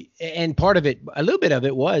you'll be, and part of it, a little bit of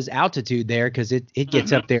it was altitude there because it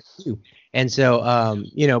gets up there too. And so,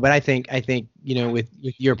 but I think, with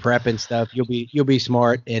your prep and stuff, you'll be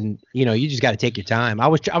smart, and you just got to take your time. I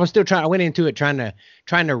was still I went into it trying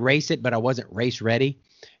to race it, but I wasn't race ready.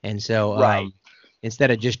 And so,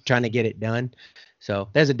 instead of just trying to get it done. So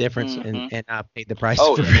there's a difference, and I paid the price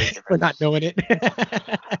for not knowing it.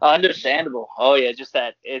 Understandable. Oh yeah, just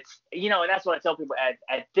that it's and that's what I tell people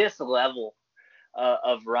at this level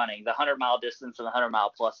of running, the 100-mile distance and the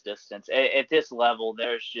 100-mile plus distance. At this level,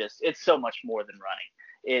 it's so much more than running.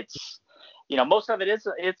 It's most of it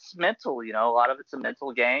it's mental. A lot of it's a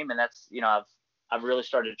mental game, and that's I've really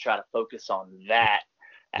started to try to focus on that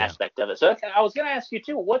aspect of it. So I was going to ask you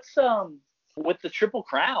too, what's with the Triple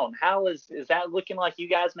Crown, how is that looking like? You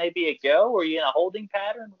guys maybe a go, or are you in a holding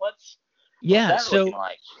pattern? What's that looking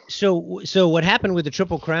like? So what happened with the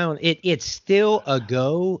Triple Crown? It's still a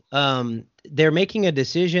go. They're making a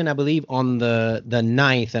decision, I believe, on the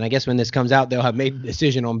 9th, and I guess when this comes out, they'll have made a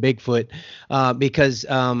decision on Bigfoot, because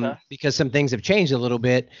some things have changed a little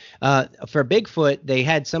bit. For Bigfoot, they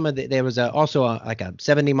had there was also like a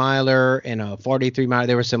 70 miler and a 43 miler.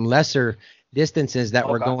 There were some lesser distances that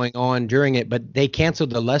were going on during it, but they canceled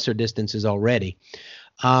the lesser distances already.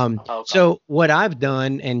 So what I've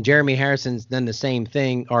done, and Jeremy Harrison's done the same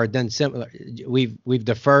thing, or done similar, we've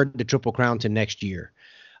deferred the Triple Crown to next year.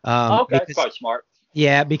 That's probably smart.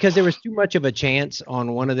 Yeah, because there was too much of a chance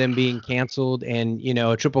on one of them being canceled, and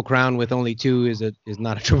a Triple Crown with only two is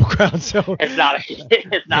not a Triple Crown. So it's not a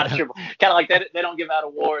triple. Kind of like that. They don't give out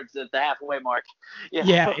awards at the halfway mark.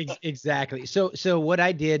 Yeah, exactly. So what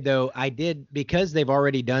I did though, because they've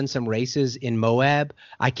already done some races in Moab.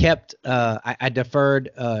 I kept I deferred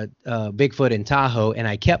Bigfoot and Tahoe, and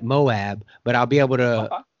I kept Moab, but I'll be able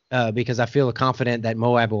to. Because I feel confident that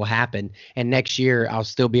Moab will happen, and next year I'll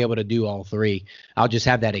still be able to do all three. I'll just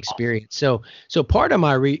have that experience. So part of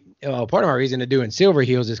my reason to doing Silver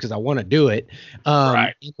Heels is because I want to do it.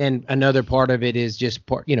 Right. And another part of it is just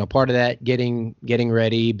part of that getting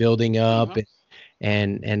ready, building up,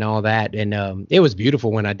 and all that. And it was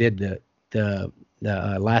beautiful when I did the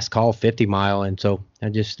last call 50 mile, and so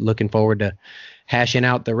I'm just looking forward to hashing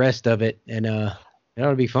out the rest of it, and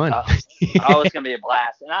that'll be fun. It's going to be a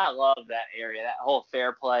blast. And I love that area, that whole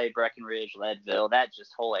Fairplay, Breckenridge, Leadville, that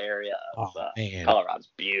just whole area of Colorado's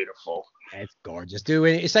beautiful. It's gorgeous, dude.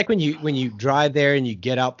 It's like when you drive there and you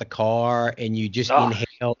get out the car and you just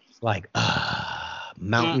inhale, it's like,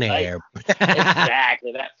 mountain air.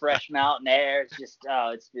 Exactly. That fresh mountain air. It's just,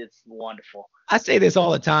 it's wonderful. I say this all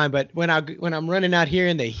the time, but when I'm running out here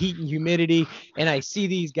in the heat and humidity, and I see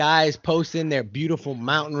these guys posting their beautiful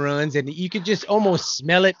mountain runs, and you could just almost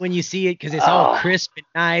smell it when you see it because it's all crisp and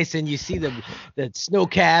nice, and you see the snow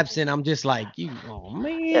caps, and I'm just like, oh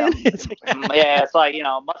man. Yeah, it's like, it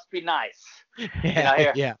must be nice.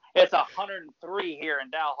 Yeah. It's 103 here in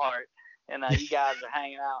Dalhart, and you guys are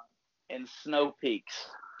hanging out in snow peaks.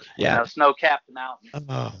 Yeah, snow-capped mountains.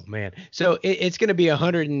 Oh man! So it's going to be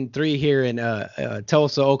 103 here in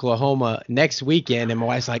Tulsa, Oklahoma next weekend, and my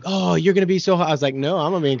wife's like, "Oh, you're going to be so hot." I was like, "No,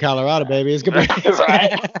 I'm going to be in Colorado, baby. It's going to be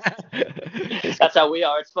right." That's how we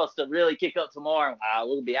are. It's supposed to really kick up tomorrow.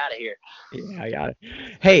 We'll be out of here. Yeah, I got it.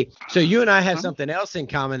 Hey, so you and I have something else in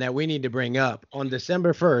common that we need to bring up. On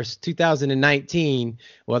December 1st, 2019.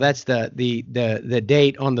 Well, that's the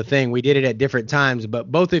date on the thing. We did it at different times,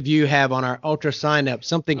 but both of you have on our Ultra sign up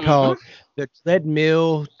something called The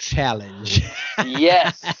treadmill challenge.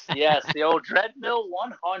 Yes, yes, the old treadmill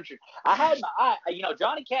 100. I had my eye.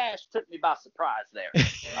 Johnny Cash took me by surprise there.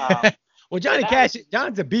 Well, And Johnny that was Cash,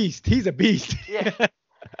 John's a beast. He's a beast. yeah.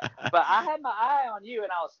 But I had my eye on you,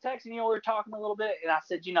 and I was texting you. We were talking a little bit, and I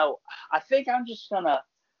said, I think I'm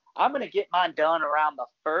gonna get mine done around the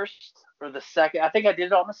 1st or the 2nd. I think I did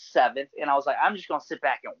it on the 7th, and I was like, I'm just gonna sit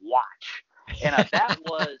back and watch. And that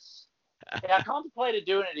was. And I contemplated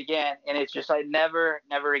doing it again, and it's just like never,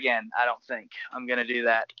 never again. I don't think I'm gonna do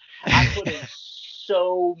that. I put in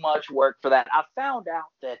so much work for that. I found out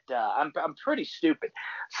that I'm pretty stupid.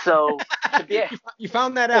 So to be You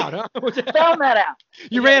found that out, huh? found that out.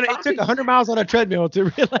 You ran. It took 100 miles on a treadmill to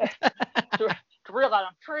realize. to realize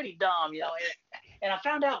I'm pretty dumb, And I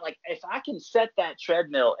found out like if I can set that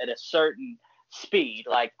treadmill at a certain speed,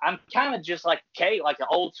 like I'm kind of just like like an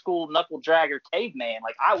old school knuckle dragger caveman.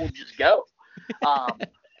 Like I will just go.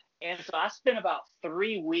 And so I spent about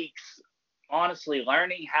 3 weeks honestly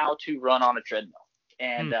learning how to run on a treadmill.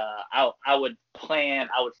 And I would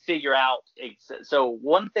figure out. So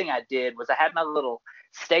one thing I did was I had my little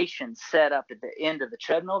station set up at the end of the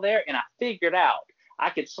treadmill there, and I figured out I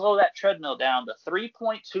could slow that treadmill down to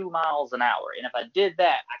 3.2 miles an hour. And if I did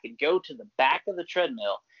that, I could go to the back of the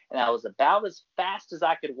treadmill, and I was about as fast as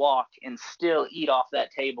I could walk and still eat off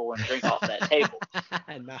that table and drink off that table.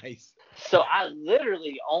 Nice. So I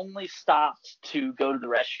literally only stopped to go to the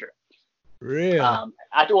restroom. Really? I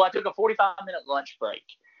took a 45-minute lunch break.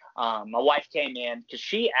 My wife came in because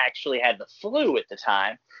she actually had the flu at the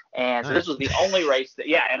time, and so this was the only race that.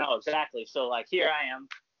 Yeah, I know exactly. So like here I am,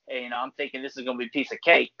 and, I'm thinking this is going to be a piece of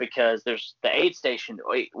cake because there's the aid station.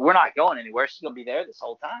 We're not going anywhere. She's going to be there this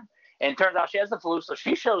whole time, and it turns out she has the flu. So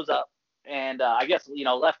she shows up, and I guess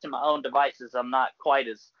left to my own devices, I'm not quite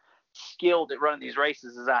as skilled at running these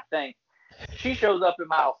races as I think. She shows up at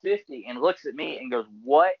mile 50 and looks at me and goes,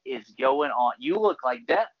 "What is going on? You look like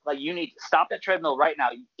that. Like you need to stop that treadmill right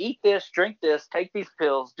now. You eat this, drink this, take these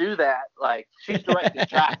pills, do that." Like she's directing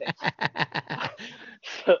traffic.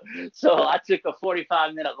 So I took a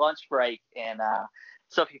 45-minute lunch break, and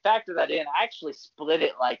so if you factor that in, I actually split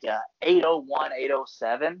it like 8:01,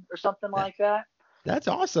 8:07 or something like that. That's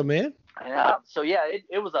awesome, man. So yeah,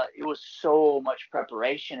 it was so much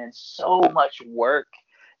preparation and so much work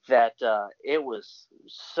that it was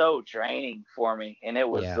so draining for me. And it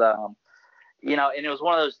was and it was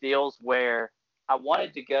one of those deals where I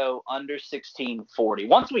wanted to go under 1640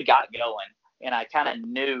 once we got going, and I kind of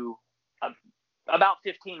knew about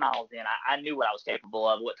 15 miles in, I knew what I was capable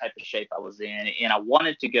of, what type of shape I was in, and I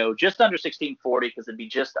wanted to go just under 1640 because it'd be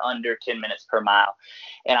just under 10 minutes per mile.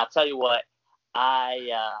 And I'll tell you what,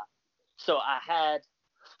 so I had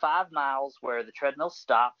 5 miles where the treadmill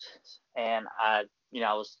stopped, and I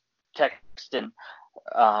was texting,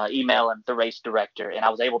 emailing the race director, and I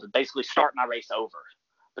was able to basically start my race over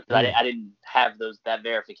because I didn't have that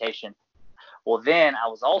verification. Well, then I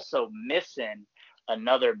was also missing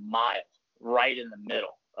another mile right in the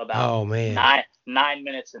middle, about 9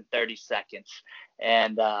 minutes and 30 seconds.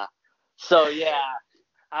 And so, yeah,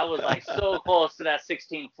 I was like so close to that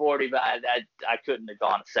 1640, but I couldn't have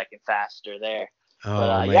gone a second faster there.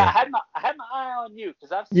 But yeah, I had my eye on you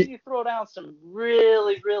because I've seen you throw down some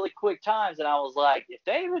really, really quick times, and I was like, if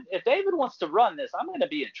David wants to run this, I'm going to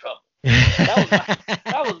be in trouble.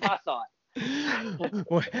 That was my thought.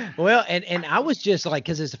 Well, and I was just like,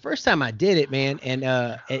 because it's the first time I did it, man,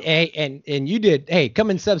 and you did.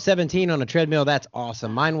 Coming sub 17 on a treadmill, that's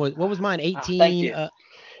awesome. Mine was, what was mine? 18.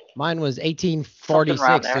 Mine was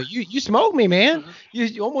 1846. So you smoked me, man.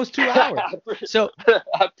 You almost 2 hours. So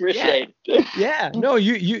I appreciate it. Yeah, no,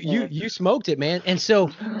 you smoked it, man. And so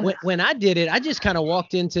when I did it, I just kind of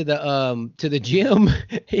walked into the gym.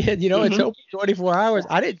 It's open 24 hours.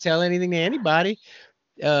 I didn't tell anything to anybody.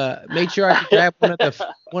 Made sure I could grab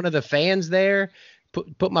one of the fans there,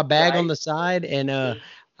 put my bag on the side, and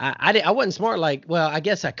I wasn't smart. Like, well, I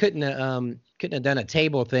guess I couldn't have done a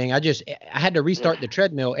table thing. I had to restart the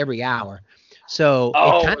treadmill every hour. So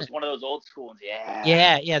it was one of those old school ones.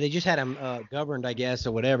 Yeah. They just had them governed, I guess,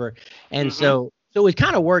 or whatever. And so it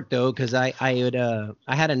kind of worked though, because I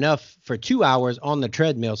had enough for 2 hours on the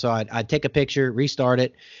treadmill. So I'd take a picture, restart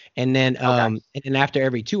it, and then and then after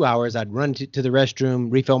every 2 hours, I'd run to the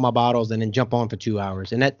restroom, refill my bottles, and then jump on for 2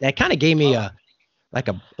 hours. And that kind of gave me a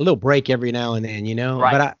little break every now and then,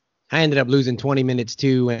 Right. But I ended up losing 20 minutes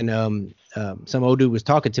too, and some old dude was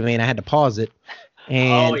talking to me, and I had to pause it,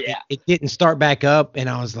 and it didn't start back up, and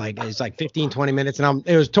I was like, it's like 15, 20 minutes, and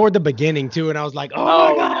it was toward the beginning too, and I was like, oh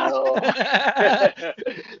my gosh. No.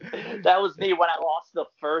 That was me when I lost the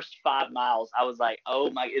first 5 miles, I was like, oh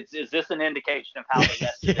my, is this an indication of how the rest of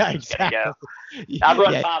this is going to go? I've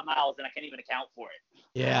run 5 miles and I can't even account for it.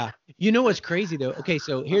 Yeah. You know what's crazy though? Okay,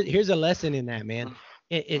 so here's a lesson in that, man.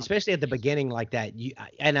 Especially at the beginning like that.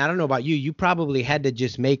 And I don't know about you, you probably had to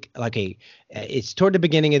just make like it's toward the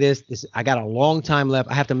beginning of this I got a long time left.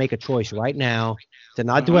 I have to make a choice right now to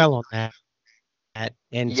not dwell on that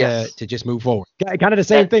and to just move forward. Kind of the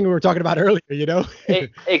same thing we were talking about earlier, you know?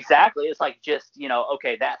 Exactly. It's like just,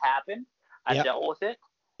 okay, that happened. I dealt with it.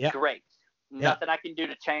 Yep. Great. Nothing I can do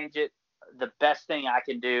to change it. The best thing I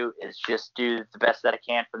can do is just do the best that I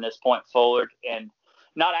can from this point forward and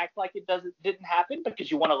not act like it didn't happen,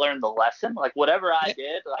 because you want to learn the lesson. Like whatever I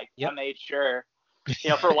did, like I made sure,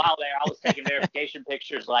 for a while there, I was taking verification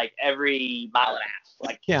pictures like every mile and a half.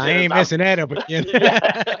 Like, I ain't messing that up again.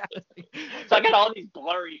 So I got all these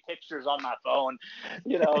blurry pictures on my phone,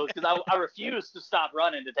 because I refuse to stop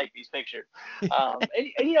running to take these pictures. And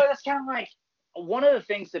that's kind of like one of the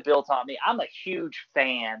things that Bill taught me. I'm a huge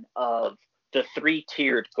fan of the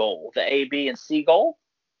 3-tiered goal, the A, B, and C goal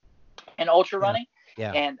in ultra running.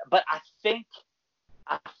 Yeah. But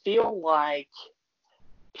I feel like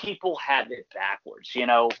people have it backwards,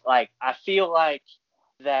 like I feel like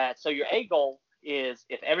that. So your A goal is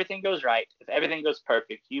if everything goes right, if everything goes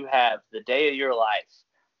perfect, you have the day of your life,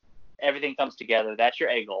 everything comes together. That's your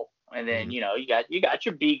A goal. And then, you got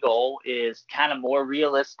your B goal is kind of more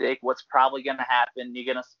realistic. What's probably going to happen?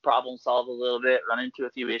 You're going to problem solve a little bit, run into a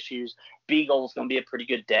few issues. B goal is going to be a pretty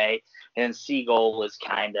good day. And C goal is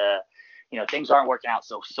kind of, things aren't working out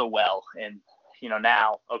so well. And,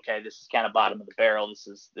 now, okay, this is kind of bottom of the barrel. This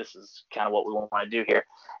is kind of what we want to do here.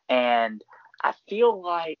 And I feel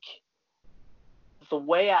like the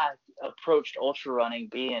way I approached ultra running,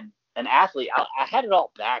 being an athlete, I had it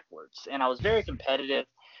all backwards, and I was very competitive.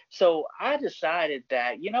 So I decided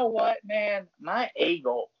that, you know what, man, my A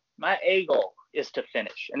goal is to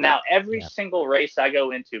finish. And now every single race I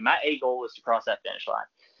go into, my A goal is to cross that finish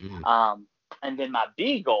line. And then my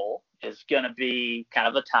B goal is going to be kind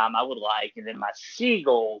of a time I would like. And then my C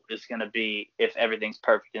goal is going to be if everything's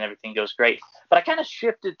perfect and everything goes great. But I kind of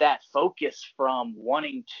shifted that focus from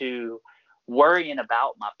wanting to worrying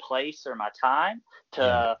about my place or my time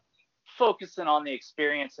to focusing on the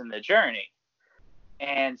experience and the journey.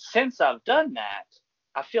 And since I've done that,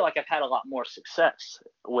 I feel like I've had a lot more success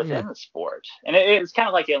within the sport. And it's kind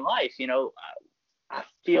of like in life, I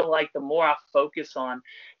feel like the more I focus on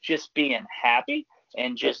just being happy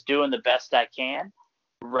and just doing the best I can,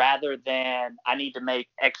 rather than I need to make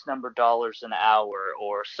X number of dollars an hour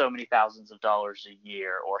or so many thousands of dollars a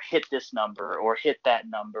year or hit this number or hit that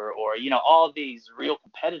number or, all of these real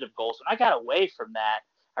competitive goals. When I got away from that,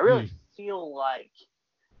 I really feel like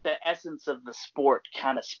the essence of the sport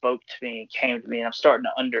kind of spoke to me and came to me, and I'm starting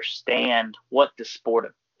to understand what the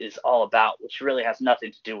sport is all about, which really has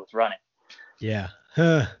nothing to do with running. Yeah.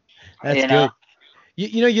 That's good.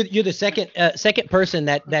 You're the second person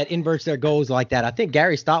that inverts their goals like that. I think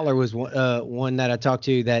Gary Stotler was one that I talked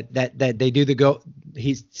to that they do the goal.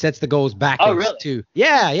 He sets the goals backwards. Oh, really? Too.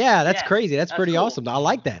 Yeah. That's crazy. That's pretty cool. Awesome. I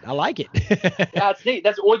like that. I like it. Yeah, it's neat.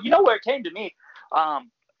 Where it came to me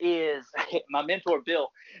is my mentor, Bill.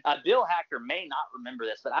 Bill Hacker may not remember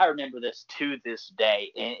this, but I remember this to this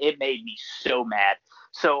day, and it made me so mad.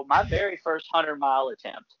 So my very first 100-mile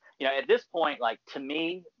attempt, at this point, like to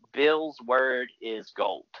me, Bill's word is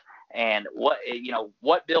gold. And what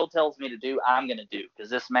Bill tells me to do, I'm going to do, because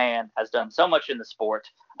this man has done so much in the sport.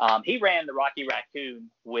 He ran the Rocky Raccoon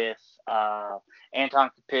with Anton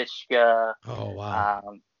Kopitschka. Oh,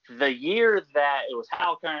 wow. The year that it was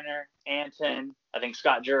Hal Kerner, Anton, I think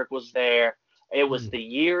Scott Jurek was there. It was the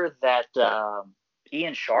year that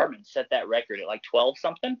Ian Sharman set that record at like 12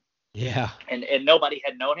 something. Yeah. And nobody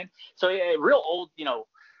had known him. So real old,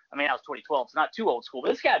 I mean, I was 2012. It's not too old school, but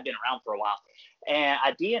this guy had been around for a while. And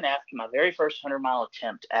I DNF'd my very first 100-mile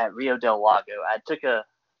attempt at Rio del Lago. I took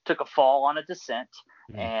a fall on a descent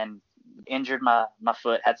and injured my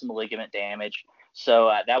foot, had some ligament damage.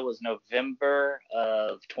 So that was November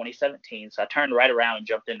of 2017. So I turned right around and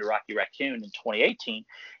jumped into Rocky Raccoon in 2018.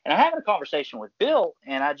 And I'm having a conversation with Bill,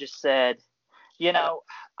 and I just said,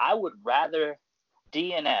 I would rather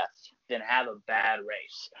DNF than have a bad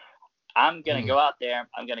race. I'm going to go out there.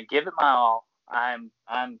 I'm going to give it my all. I'm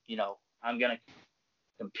going to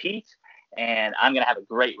compete, and I'm going to have a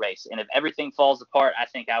great race. And if everything falls apart, I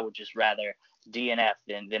think I would just rather DNF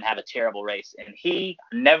than have a terrible race. And he,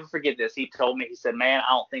 never forget this, he told me, he said, man,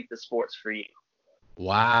 I don't think the sport's for you.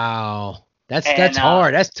 Wow. That's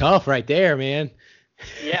hard. That's tough right there, man.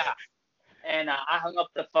 Yeah. And I hung up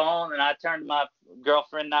the phone, and I turned to my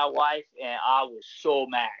girlfriend, now wife, and I was so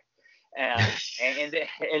mad. And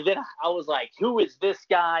then I was like, who is this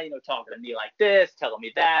guy, talking to me like this, telling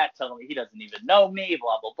me that, telling me he doesn't even know me,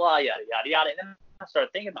 blah, blah, blah, yada, yada, yada. And then I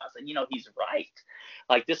started thinking about it. I said, he's right.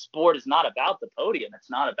 Like, this sport is not about the podium. It's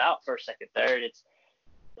not about first, second, third.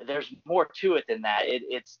 There's more to it than that.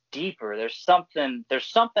 It's deeper. There's something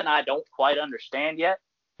I don't quite understand yet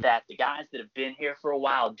that the guys that have been here for a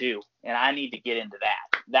while do. And I need to get into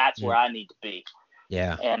that. That's where I need to be.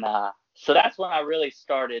 Yeah. And so that's when I really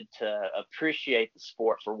started to appreciate the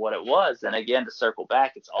sport for what it was. And again, to circle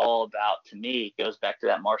back, it's all about, to me, it goes back to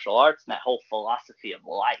that martial arts and that whole philosophy of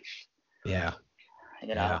life. Yeah.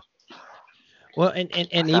 Yeah. Well, and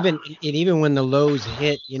even when the lows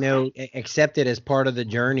hit, accept it as part of the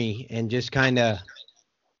journey and just kind of,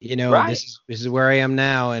 right. this is where I am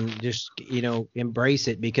now, and just, embrace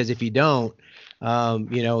it, because if you don't,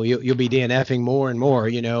 you'll be DNFing more and more,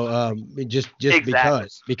 just exactly.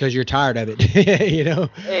 because you're tired of it,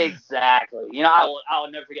 Exactly. I'll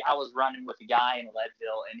never forget. I was running with a guy in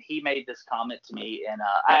Leadville, and he made this comment to me, and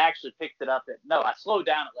I actually picked it up. I slowed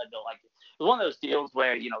down at Leadville. Like, it was one of those deals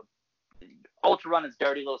where, Ultrarunning's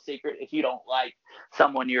dirty little secret. If you don't like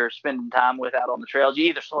someone you're spending time with out on the trails, you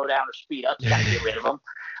either slow down or speed up. You got to get rid of them.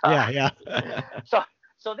 Yeah.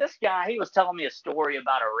 So this guy, he was telling me a story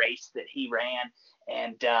about a race that he ran,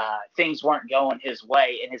 and things weren't going his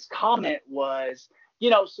way. And his comment was,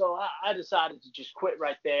 so I decided to just quit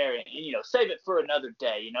right there and save it for another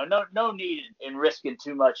day. No need in risking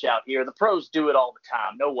too much out here. The pros do it all the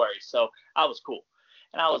time. No worries. So I was cool.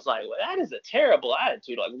 And I was like, well, that is a terrible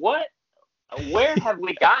attitude. Like, what? Where have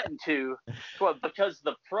we gotten to? Because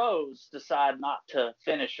the pros decide not to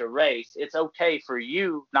finish a race, it's okay for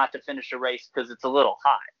you not to finish a race because it's a little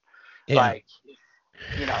hot. Yeah. Like,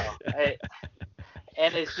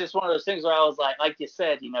 and it's just one of those things where I was like you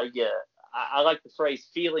said, I like the phrase,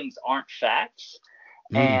 feelings aren't facts.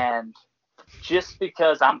 And just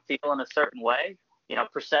because I'm feeling a certain way,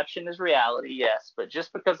 perception is reality, yes, but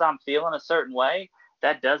just because I'm feeling a certain way,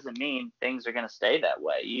 that doesn't mean things are going to stay that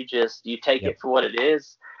way. You take it for what it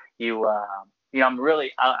is. I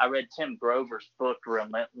read Tim Grover's book,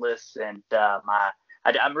 Relentless, and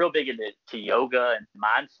I'm real big into yoga and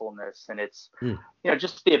mindfulness, and it's,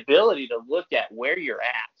 just the ability to look at where you're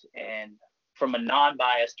at and from a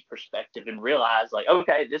non-biased perspective and realize, like,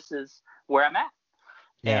 okay, this is where I'm at.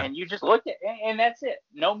 Yeah. And you just look at, and that's it.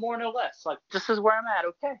 No more, no less. Like, this is where I'm at.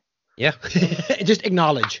 Okay. Yeah. Just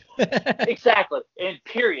acknowledge. Exactly. And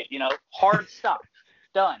period, hard stop.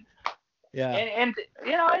 Done. Yeah. And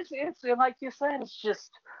it's like you said, it's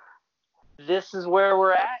just, this is where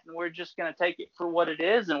we're at, and we're just going to take it for what it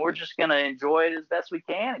is, and we're just going to enjoy it as best we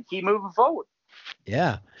can and keep moving forward.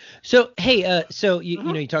 Yeah. So, hey,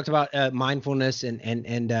 you talked about mindfulness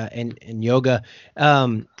and yoga.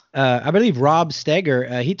 I believe Rob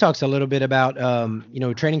Steger, he talks a little bit about,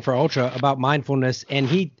 training for ultra, about mindfulness, and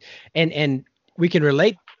we can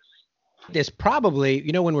relate this probably,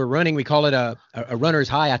 when we're running, we call it a runner's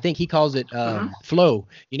high. I think he calls it flow.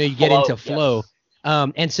 You get into flow.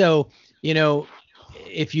 Yes. And so,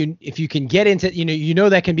 if you can get into,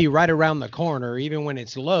 that can be right around the corner, even when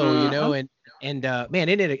it's low, and man,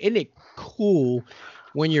 isn't it cool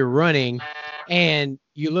when you're running and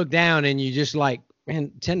you look down and you just like,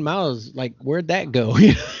 man, 10 miles, like, where'd that go?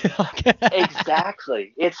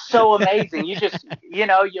 Exactly. It's so amazing. You just, you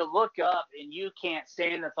look up and you can't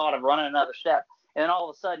stand the thought of running another step. And then all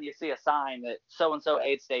of a sudden you see a sign that so-and-so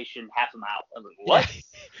aid station half a mile. I'm like, what?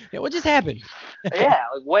 Yeah, what just happened? Yeah.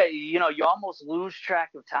 Like, wait, you almost lose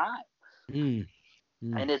track of time.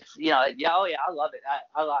 And it's, I love it.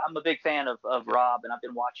 I'm a big fan of Rob, and I've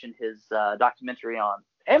been watching his documentary on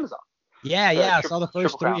Amazon. Yeah, I saw the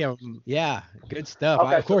first three of them. Yeah, good stuff.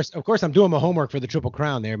 Okay, of course, I'm doing my homework for the Triple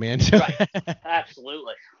Crown there, man. Right.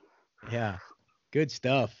 Absolutely. Yeah, good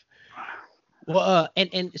stuff. Well,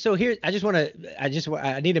 and so here, I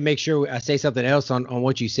need to make sure I say something else on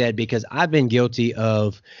what you said, because I've been guilty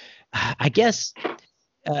of, I guess,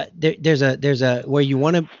 there's a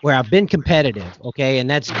where I've been competitive, okay, and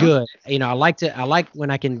that's good. I like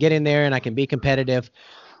when I can get in there and I can be competitive.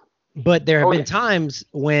 But there have been times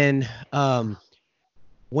when I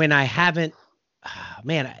haven't,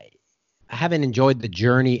 I haven't enjoyed the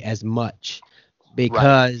journey as much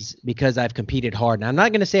because I've competed hard. And I'm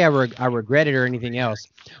not going to say I regret it or anything else,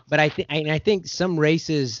 but I think some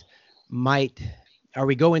races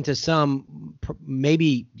we go into some,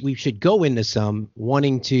 maybe we should go into some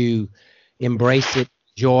wanting to embrace it,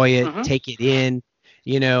 enjoy it, take it in.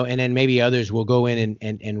 and then maybe others will go in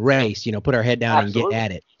and race, put our head down and get Absolutely.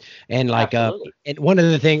 at it. And like, Absolutely. and one of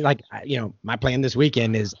the things, like, my plan this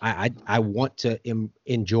weekend is I want to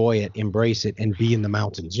enjoy it, embrace it, and be in the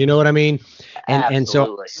mountains. You know what I mean? And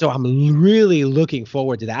so Absolutely. I'm really looking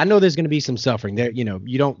forward to that. I know there's going to be some suffering there. You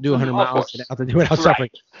don't do 100 Of miles course. without suffering,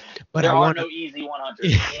 Right. but There I are want to. no easy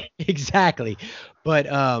 100s. Exactly.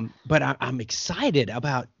 But I'm excited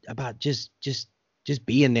about just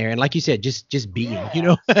being there, and like you said, just being,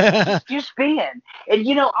 Yeah. Just being.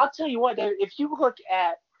 And I'll tell you what, if you look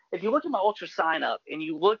at my ultra sign up and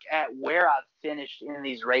you look at where I've finished in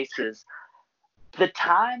these races, the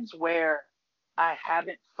times where I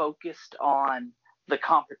haven't focused on the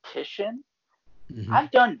competition, Mhm.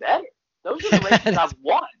 I've done better. Those are the races I've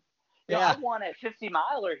won. Yeah. I won a 50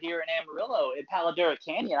 miler here in Amarillo in Paladera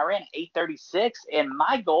Canyon. I ran 8:36, and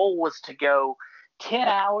my goal was to go 10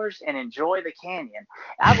 hours and enjoy the canyon.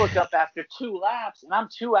 I look up after 2 laps, and I'm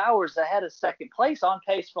 2 hours ahead of second place, on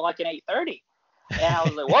pace for like an 8:30. And I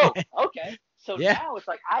was like, whoa, okay. So Yeah. now it's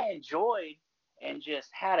like I enjoyed and just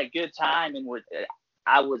had a good time, and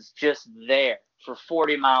I was just there for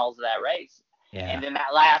 40 miles of that race. Yeah. And then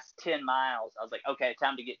that last 10 miles, I was like, okay,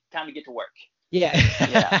 time to get to work. Yeah.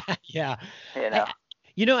 You know, Yeah. you I,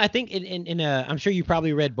 know. I think I'm sure you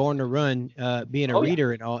probably read Born to Run, being a Oh yeah.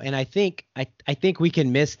 reader and all, and I think we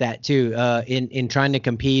can miss that too, in trying to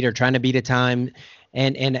compete or trying to beat a time,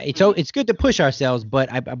 and Mm-hmm. it's good to push ourselves, but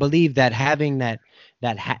I believe that having that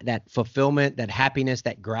fulfillment, that happiness,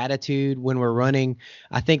 that gratitude when we're running,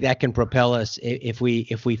 I think that can propel us if we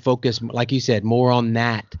focus, like you said, more on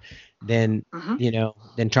that than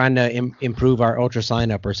Mm-hmm. than trying to improve our ultra sign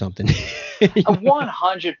up or something. A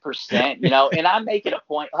 100%, and I make it a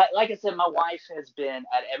point. Like I said, my wife has been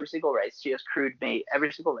at every single race. She has crewed me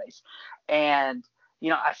every single race, and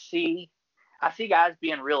I see guys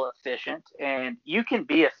being real efficient, and you can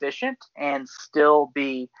be efficient and still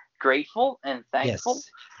be grateful and thankful.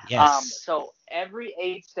 Yes. Yes. So every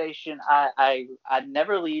aid station, I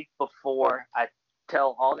never leave before I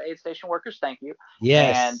tell all the aid station workers thank you, and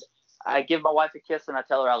Yes. I give my wife a kiss and I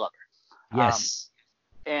tell her I love her. Yes.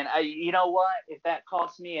 And you know what? If that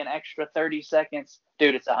costs me an extra 30 seconds,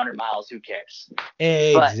 dude, it's 100 miles. Who cares?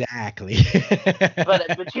 But Exactly.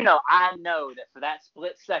 I know that for that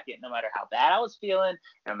split second, no matter how bad I was feeling,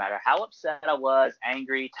 no matter how upset I was,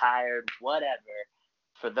 angry, tired, whatever,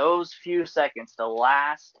 for those few seconds, the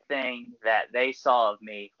last thing that they saw of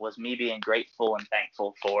me was me being grateful and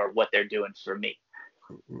thankful for what they're doing for me.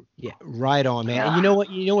 Yeah, right on, man. And Yeah.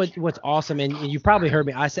 you know what's awesome, and you probably heard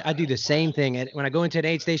me. I do the same thing. And when I go into an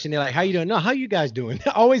aid station, they're like, "How you doing?" No, how you guys doing? I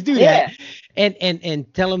always do that, Yeah.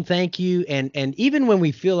 and tell them thank you. And even when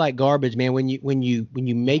we feel like garbage, man, when you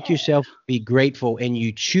make Yeah. yourself be grateful and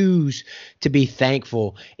you choose to be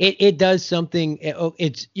thankful, it does something.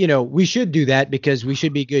 It's we should do that because we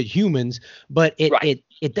should be good humans, but it Right. it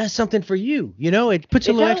it does something for you. It puts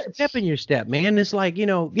a It little extra pep does. in your step, man. It's like,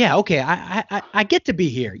 yeah, okay, I get to be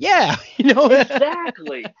here. Yeah,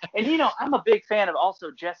 Exactly. And I'm a big fan of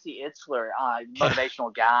also Jesse Itzler, Yeah,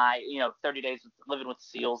 motivational guy, 30 days living with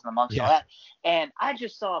seals and the monks and all yeah. that. And I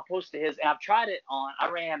just saw a post of his, and I've tried it I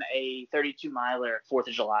ran a 32 miler 4th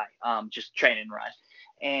of July, just training run.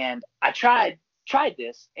 And I tried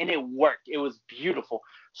this and it worked. It was beautiful.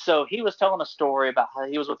 So he was telling a story about how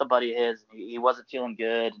he was with a buddy of his and he wasn't feeling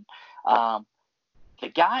good. And, the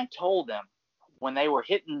guy told them when they were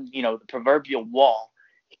hitting, the proverbial wall,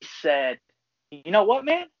 he said, "You know what,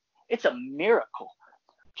 man? It's a miracle."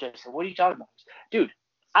 Jay said, "What are you talking about?" Said, "Dude,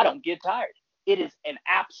 I don't get tired. It is an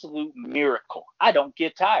absolute miracle. I don't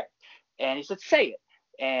get tired." And he said, "Say it."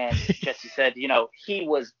 And Jesse said, he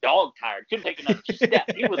was dog tired, couldn't take another step.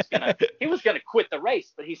 He was gonna quit the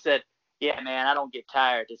race, but he said, "Yeah, man, I don't get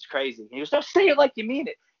tired. It's crazy." And he was like, "Say it like you mean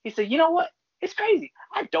it." He said, "You know what? It's crazy.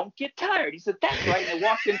 I don't get tired." He said, "That's right." And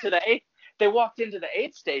they walked into the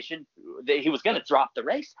aid station. He was going to drop the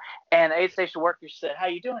race, and the aid station worker said, "How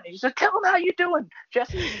you doing?" And he said, "Tell him how you doing,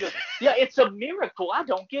 Jesse." And he goes, "Yeah, it's a miracle. I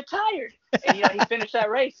don't get tired." And he finished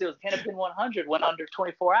that race. It was Hennepin 100, went under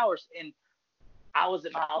 24 hours, and I was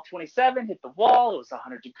at mile 27, hit the wall. It was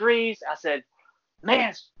 100 degrees. I said, "Man,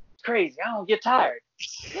 it's crazy. I don't get tired."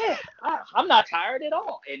 Yeah, I'm not tired at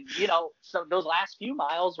all. And so those last few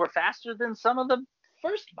miles were faster than some of the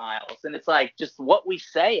first miles. And it's like just what we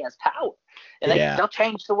say has power, and Yeah. they'll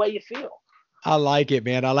change the way you feel. I like it,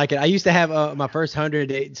 man. I like it. I used to have my first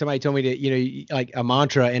 100. Somebody told me to, like a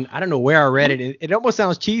mantra, and I don't know where I read it. It almost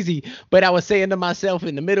sounds cheesy, but I was saying to myself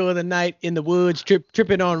in the middle of the night in the woods,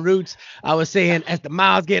 tripping on roots. I was saying, as the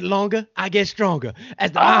miles get longer, I get stronger.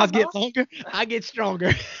 As the miles get longer, I get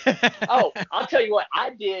stronger. Oh, I'll tell you what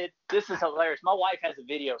I did. This is hilarious. My wife has a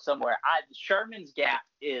video somewhere. Sherman's Gap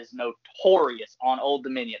is notorious on Old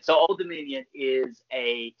Dominion. So Old Dominion is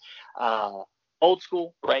a old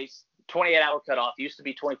school race, 28-hour cutoff. Used to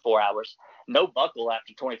be 24 hours. No buckle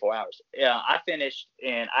after 24 hours. I finished,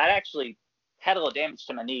 and I actually had a little damage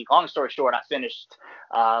to my knee. Long story short, I finished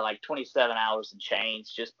like 27 hours and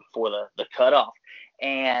change just before the cutoff.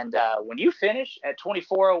 And when you finish at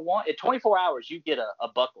 24:01, at 24 hours, you get a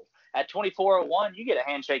buckle. At 24:01, you get a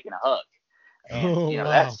handshake and a hug. And Wow.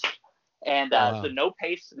 that's Wow. so no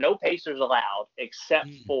pacers allowed except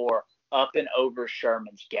for up and over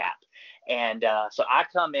Sherman's Gap. And so I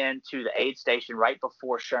come into the aid station right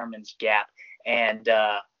before Sherman's Gap, and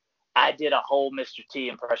I did a whole Mr. T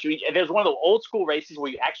impression. There's one of the old school races where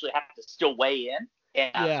you actually have to still weigh in.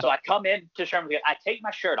 And so I come in to Sherman's Gap. I take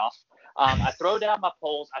my shirt off. I throw down my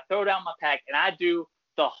poles. I throw down my pack, and I do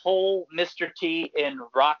the whole Mr. T in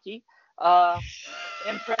Rocky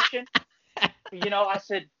impression. I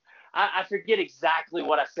said, I forget exactly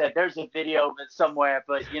what I said. There's a video of it somewhere,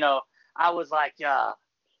 but I was like, I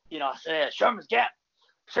said, Sherman's Gap,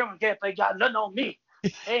 ain't got nothing on me.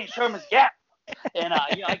 It ain't Sherman's Gap. And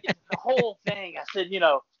I get the whole thing. I said,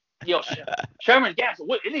 Sherman's Gap,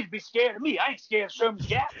 it needs to be scared of me. I ain't scared of Sherman's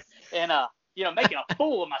Gap. And making a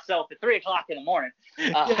fool of myself at 3:00 in the morning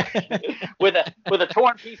with a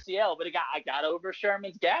torn PCL, but I got over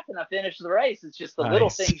Sherman's Gap and I finished the race. It's just the little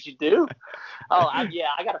things you do. I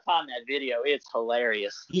got to find that video. It's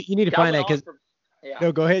hilarious. You need to find that because.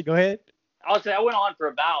 No, go ahead. I would say I went on for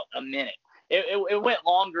about a minute. It went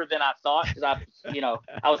longer than I thought because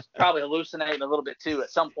I was probably hallucinating a little bit too.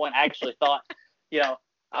 At some point, I actually thought,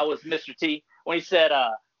 I was Mr. T when he said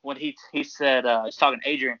when he said he's talking to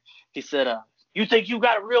Adrian. He said, "You think you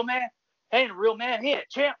got a real man? He ain't a real man. He ain't a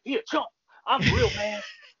champ. He a chump. I'm a real man."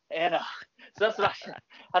 And so that's what I said.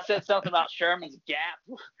 I said something about Sherman's Gap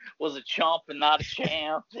was a chump and not a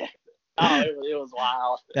champ. Oh, it was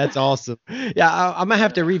wild. That's awesome. Yeah, I'm gonna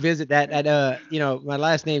have to revisit that. My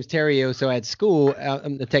last name's Terrio, so at school,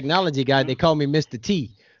 I'm the technology guy. They call me Mr.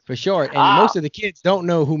 T for short, and most of the kids don't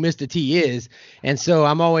know who Mr. T is, and so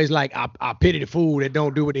I'm always like, I pity the fool that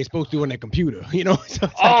don't do what they're supposed to do on their computer,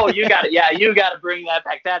 So you got to bring that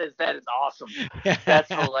back. That is awesome. That's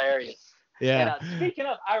hilarious. Yeah. And speaking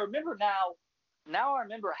of, I remember now I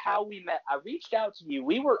remember how we met. I reached out to you.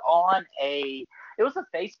 We were on it was a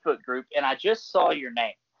Facebook group, and I just saw your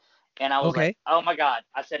name, and I was like, oh my God.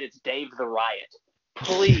 I said, it's Dave the Riot.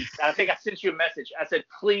 Please. I think I sent you a message. I said,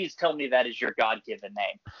 please tell me that is your God-given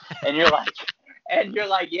name. And you're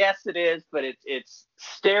like, yes, it is, but it's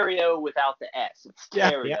stereo without the S. It's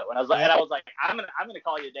stereo. Yeah. And I was like, I'm gonna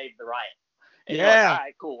call you Dave the Riot. And you're like, all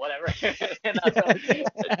right, cool, whatever.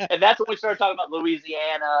 and that's when we started talking about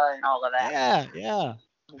Louisiana and all of that. Yeah.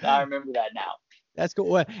 I remember that now. That's cool.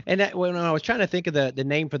 Well, and when I was trying to think of the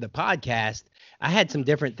name for the podcast, I had some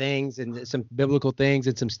different things and some biblical things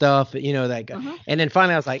and some stuff, and then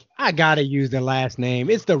finally I was like, I gotta use the last name.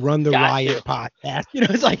 It's the Run the Riot podcast.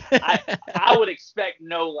 It's like I would expect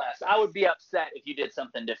no less. I would be upset if you did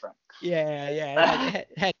something different. Yeah. That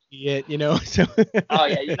had to be it, So. Oh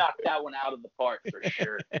yeah, you knocked that one out of the park for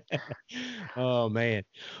sure. Oh man.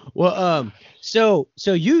 Well, so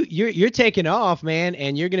you're taking off, man,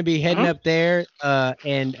 and you're gonna be heading up there,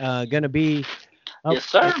 and gonna be up yes,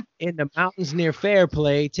 sir. In the mountains near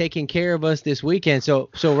Fairplay, taking care of us this weekend. So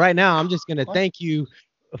right now, I'm just gonna thank you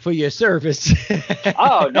for your service.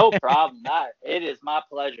 Oh, no problem. It is my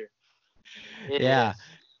pleasure.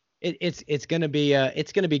 It's gonna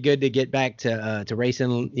be good to get back to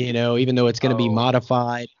racing. Even though it's gonna be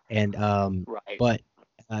modified and right. But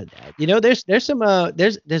there's some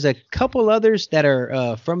there's a couple others that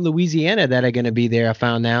are from Louisiana that are gonna be there. I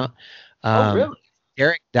found out. Really?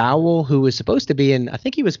 Eric Dowell, who was supposed to be I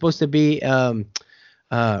think he was supposed to be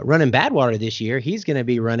running Badwater this year. He's going to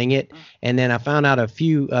be running it. And then I found out a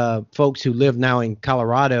few folks who live now in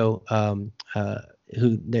Colorado,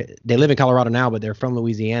 who they live in Colorado now, but they're from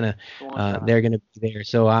Louisiana. They're going to be there.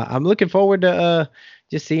 So I'm looking forward to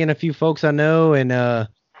just seeing a few folks I know and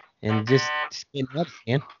just getting up,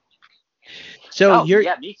 man. So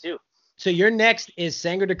yeah, me too. So your next is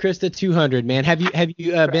Sangre de Cristo 200, man. Have you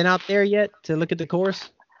been out there yet to look at the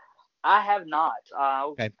course? I have not.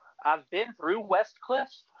 Okay. I've been through West Cliff,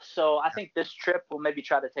 so I think this trip will maybe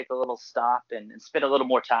try to take a little stop and spend a little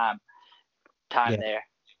more time there.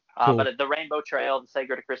 Cool. But the Rainbow Trail, the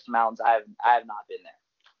Sacred Christian Mountains, I have not been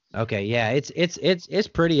there. Okay, yeah, it's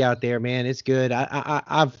pretty out there, man. It's good.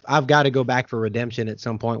 I've got to go back for Redemption at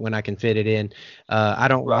some point when I can fit it in. I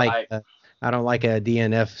don't like Right. I don't like a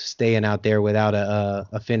DNF staying out there without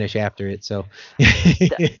a finish after it. So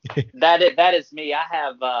That is me. I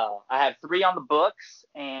have 3 on the books,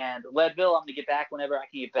 and Leadville, I'm gonna get back whenever I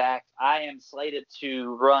can get back. I am slated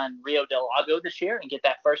to run Rio del Lago this year and get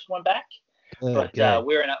that first one back. But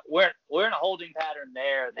we're in a holding pattern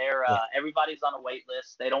there. Everybody's on a wait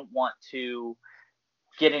list. They don't want to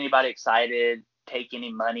get anybody excited, take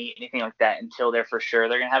any money, anything like that until they're for sure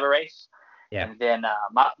they're gonna have a race. Yeah. And then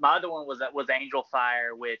my other one was Angel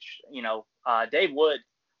Fire, which Dave Wood,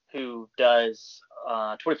 who does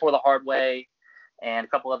 24 the Hard Way and a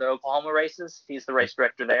couple other Oklahoma races. He's the race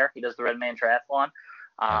director there. He does the Redman Triathlon.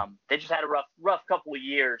 They just had a rough couple of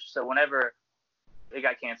years. So whenever it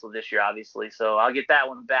got canceled this year, obviously. So I'll get that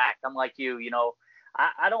one back. I'm like you,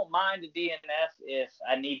 I don't mind the DNF if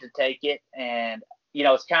I need to take it. And,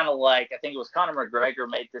 it's kind of like, I think it was Conor McGregor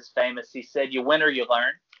made this famous. He said, you win or you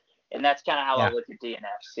learn. And that's kind of how I look at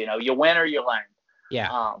DNFs. You win or you learn.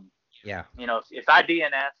 Yeah. If I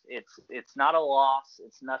DNF, it's not a loss.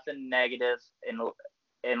 It's nothing negative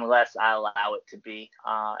unless I allow it to be.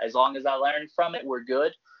 As long as I learn from it, we're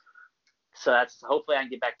good. So hopefully I can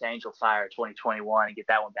get back to Angel Fire 2021 and get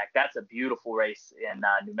that one back. That's a beautiful race in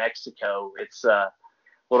New Mexico. It's a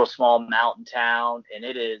little small mountain town, and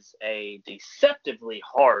it is a deceptively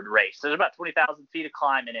hard race. There's about 20,000 feet of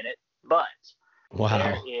climbing in it, but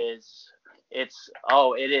wow. it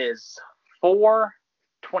is 4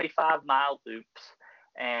 25-mile loops,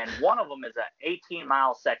 and one of them is an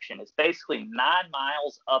 18-mile section. It's basically 9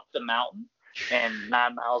 miles up the mountain and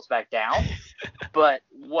 9 miles back down. But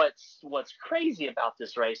what's crazy about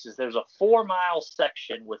this race is there's a 4-mile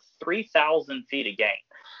section with 3,000 feet of gain.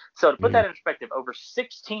 So to put that in perspective, over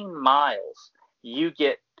 16 miles, you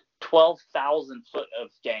get 12,000 foot of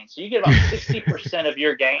gain. So you get about 60% of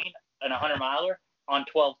your gain in a 100-miler on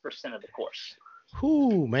 12% of the course.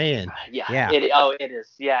 Ooh, man. Yeah. It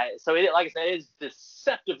is. Yeah. So like I said, it is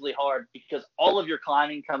deceptively hard because all of your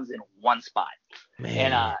climbing comes in one spot.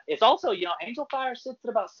 Man. And it's also, Angel Fire sits at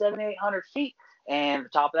about 700-800 feet, and the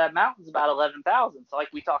top of that mountain is about 11,000. So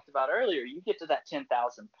like we talked about earlier, you get to that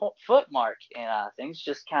 10,000 foot mark, and things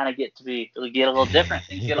just kind of get a little different.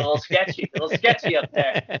 Things get a little sketchy up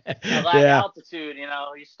there. At altitude,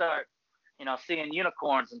 you start seeing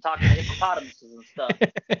unicorns and talking to hippopotamuses and stuff.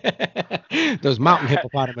 Those mountain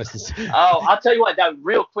hippopotamuses. Oh, I'll tell you what, that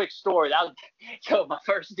real quick story. That was my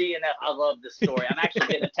first DNF. I love this story. I'm actually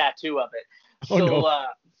getting a tattoo of it.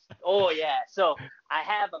 So I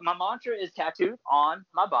have, my mantra is tattooed on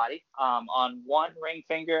my body. On one ring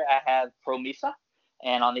finger, I have Promisa,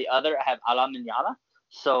 and on the other, I have A la Mañana.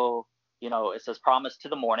 So, it says promise to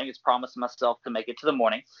the morning. It's promised myself to make it to the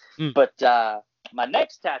morning. But my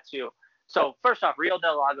next tattoo, so first off, Rio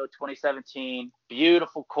del Lago 2017,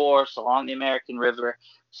 beautiful course along the American River.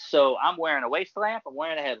 So I'm wearing a waist lamp, I'm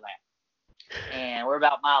wearing a headlamp. And we're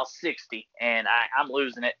about mile 60, and I'm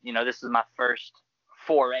losing it. This is my first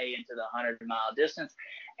foray into the 100-mile distance.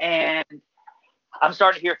 And I'm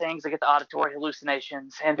starting to hear things. I get the auditory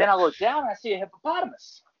hallucinations. And then I look down and I see a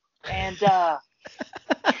hippopotamus. And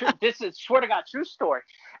this is, swear to God, true story.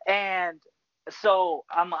 And so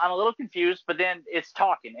I'm a little confused, but then it's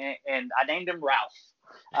talking, and I named him Ralph.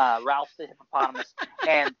 Ralph the hippopotamus.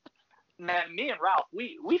 And man, me and Ralph,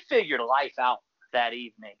 we figured life out that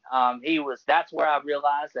evening. That's where I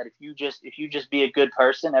realized that if you just be a good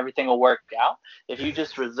person, everything will work out. If you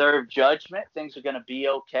just reserve judgment, things are going to be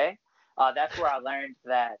okay. That's where I learned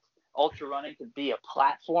that ultra running could be a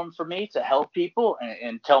platform for me to help people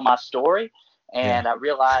and tell my story. And I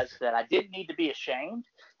realized that I didn't need to be ashamed.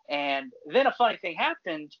 And then a funny thing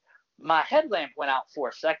happened. My headlamp went out for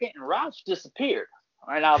a second, and Ralph disappeared.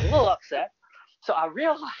 And I was a little upset. So I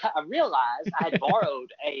realized I had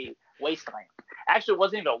borrowed a waist lamp. Actually, it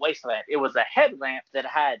wasn't even a waist lamp. It was a headlamp that I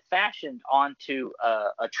had fashioned onto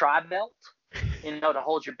a tri-belt, to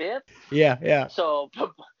hold your bib. Yeah. So,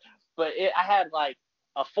 but I had like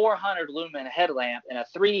a 400 lumen headlamp and a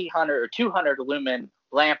 300 or 200 lumen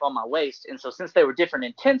lamp on my waist. And so since they were different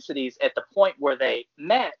intensities, at the point where they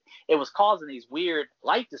met, it was causing these weird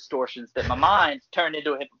light distortions that my mind turned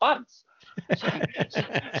into a hippopotamus.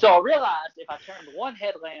 So I realized if I turned one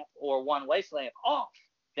headlamp or one waist lamp off,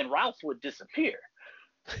 then Ralph would disappear.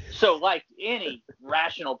 So like any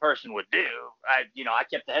rational person would do, I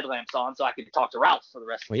kept the headlamps on so I could talk to Ralph for the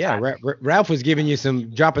rest of the time. Ralph was giving you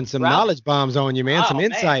dropping some knowledge bombs on you, man. Some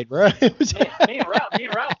insight, bro. me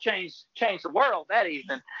and Ralph changed the world that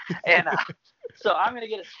evening. And So I'm gonna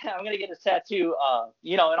get a tattoo.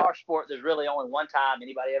 In our sport, there's really only one time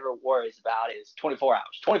anybody ever worries about is 24 hours.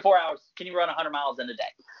 24 hours. Can you run 100 miles in a day?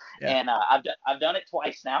 Yeah. And I've done it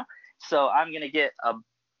twice now. So I'm gonna get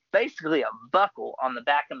basically a buckle on the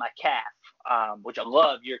back of my calf, which I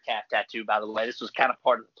love your calf tattoo, by the way. This was kind of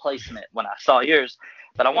part of the placement when I saw yours.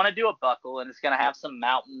 But I want to do a buckle, and it's going to have some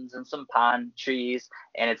mountains and some pine trees,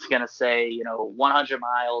 and it's going to say, 100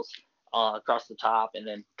 miles across the top, and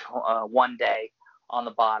then one day on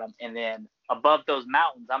the bottom. And then above those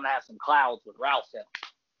mountains, I'm going to have some clouds with Ralph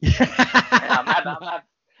in them. And I'm going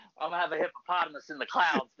to have a hippopotamus in the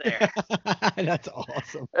clouds there. That's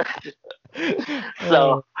awesome.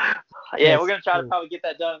 So, yeah, we're going to try to probably get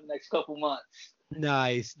that done in the next couple months.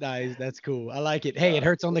 Nice. That's cool. I like it. Hey, it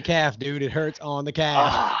hurts on the calf, dude. It hurts on the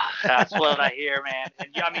calf. Oh, that's what I hear, man.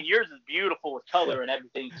 And yours is beautiful with color and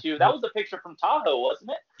everything too. That was the picture from Tahoe,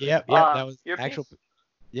 wasn't it? Yep. That was actual. Piece?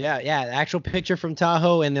 Yeah. Actual picture from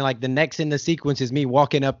Tahoe, and then like the next in the sequence is me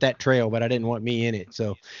walking up that trail, but I didn't want me in it.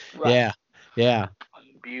 So, right. Yeah.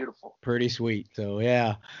 Beautiful. Pretty sweet. So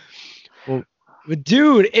yeah. Well, but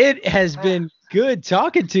dude, it has been good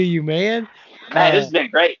talking to you, man. Man, this has been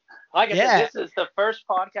great. Like I said, this is the first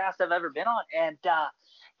podcast I've ever been on, and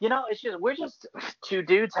we're just two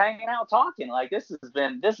dudes hanging out talking. Like this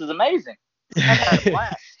is amazing. I've had a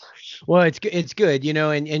blast. Well, it's good,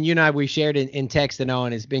 and you and I, we shared in text and all,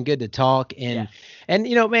 and it's been good to talk. And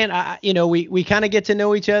man, we kind of get to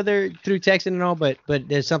know each other through texting and all, but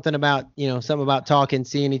there's something about talking,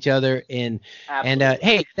 seeing each other, and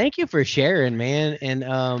hey, thank you for sharing, man,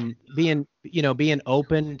 and being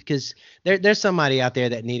open, because there's somebody out there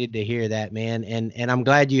that needed to hear that, man, and I'm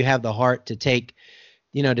glad you have the heart to take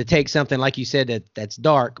something like you said that's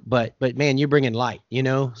dark, but man, you're bringing light,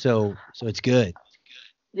 so it's good.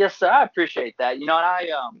 Yes, sir. I appreciate that. And I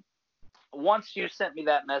once you sent me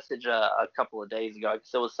that message a couple of days ago, because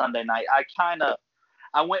it was Sunday night,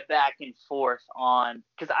 I went back and forth on,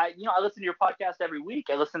 because I listen to your podcast every week.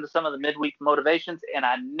 I listen to some of the midweek motivations, and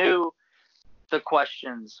I knew the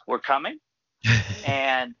questions were coming,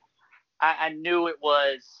 and I knew it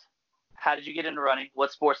was, how did you get into running?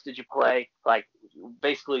 What sports did you play? Like,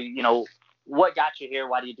 basically, what got you here?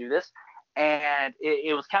 Why do you do this? And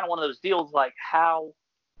it was kind of one of those deals, like how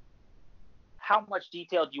much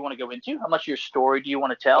detail do you want to go into? How much of your story do you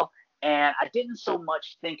want to tell? And I didn't so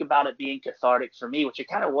much think about it being cathartic for me, which it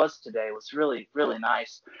kind of was today. It was really, really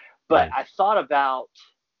nice. But I thought about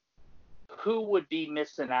who would be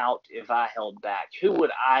missing out if I held back? Who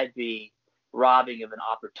would I be robbing of an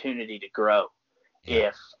opportunity to grow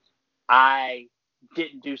if I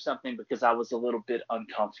didn't do something because I was a little bit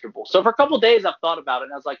uncomfortable? So for a couple of days, I've thought about it,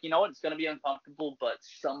 and I was like, you know what? It's going to be uncomfortable, but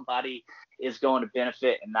somebody is going to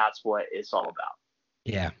benefit, and that's what it's all about.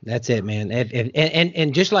 Yeah, that's it, man.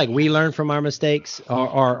 And just like we learn from our mistakes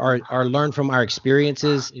or learn from our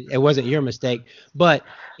experiences, it wasn't your mistake, but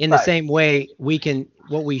in the same way,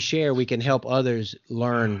 what we share, we can help others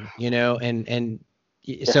learn, and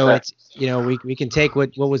so it's, we can take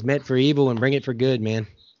what was meant for evil and bring it for good, man.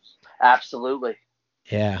 Absolutely.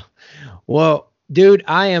 Yeah. Well, dude,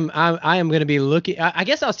 I am going to be looking. I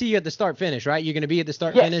guess I'll see you at the start finish, right? You're going to be at the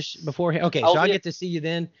start finish beforehand. Okay, so I'll get to see you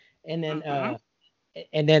then, and then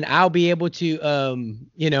and then I'll be able to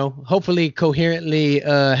hopefully coherently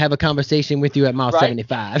have a conversation with you at mile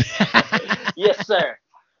 75. Yes, sir.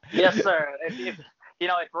 Yes, sir.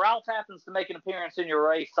 If Ralph happens to make an appearance in your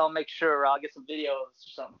race, I'll make sure I'll get some videos or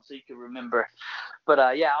something so you can remember. But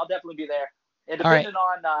I'll definitely be there. And depending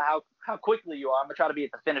on how quickly you are, I'm gonna try to be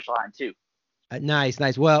at the finish line too. Nice.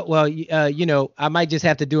 Well, I might just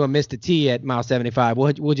have to do a Mr. T at mile 75.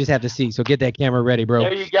 We'll just have to see. So get that camera ready, bro.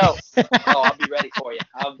 There you go. I'll be ready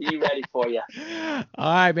for you.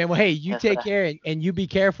 All right, man. Well, hey, you take care, and you be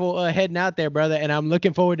careful heading out there, brother. And I'm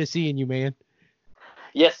looking forward to seeing you, man.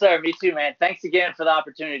 Yes, sir. Me too, man. Thanks again for the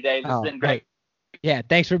opportunity, Dave. This has been great. Hey. Yeah,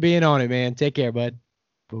 thanks for being on it, man. Take care, bud.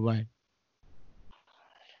 Bye-bye.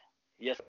 Yes.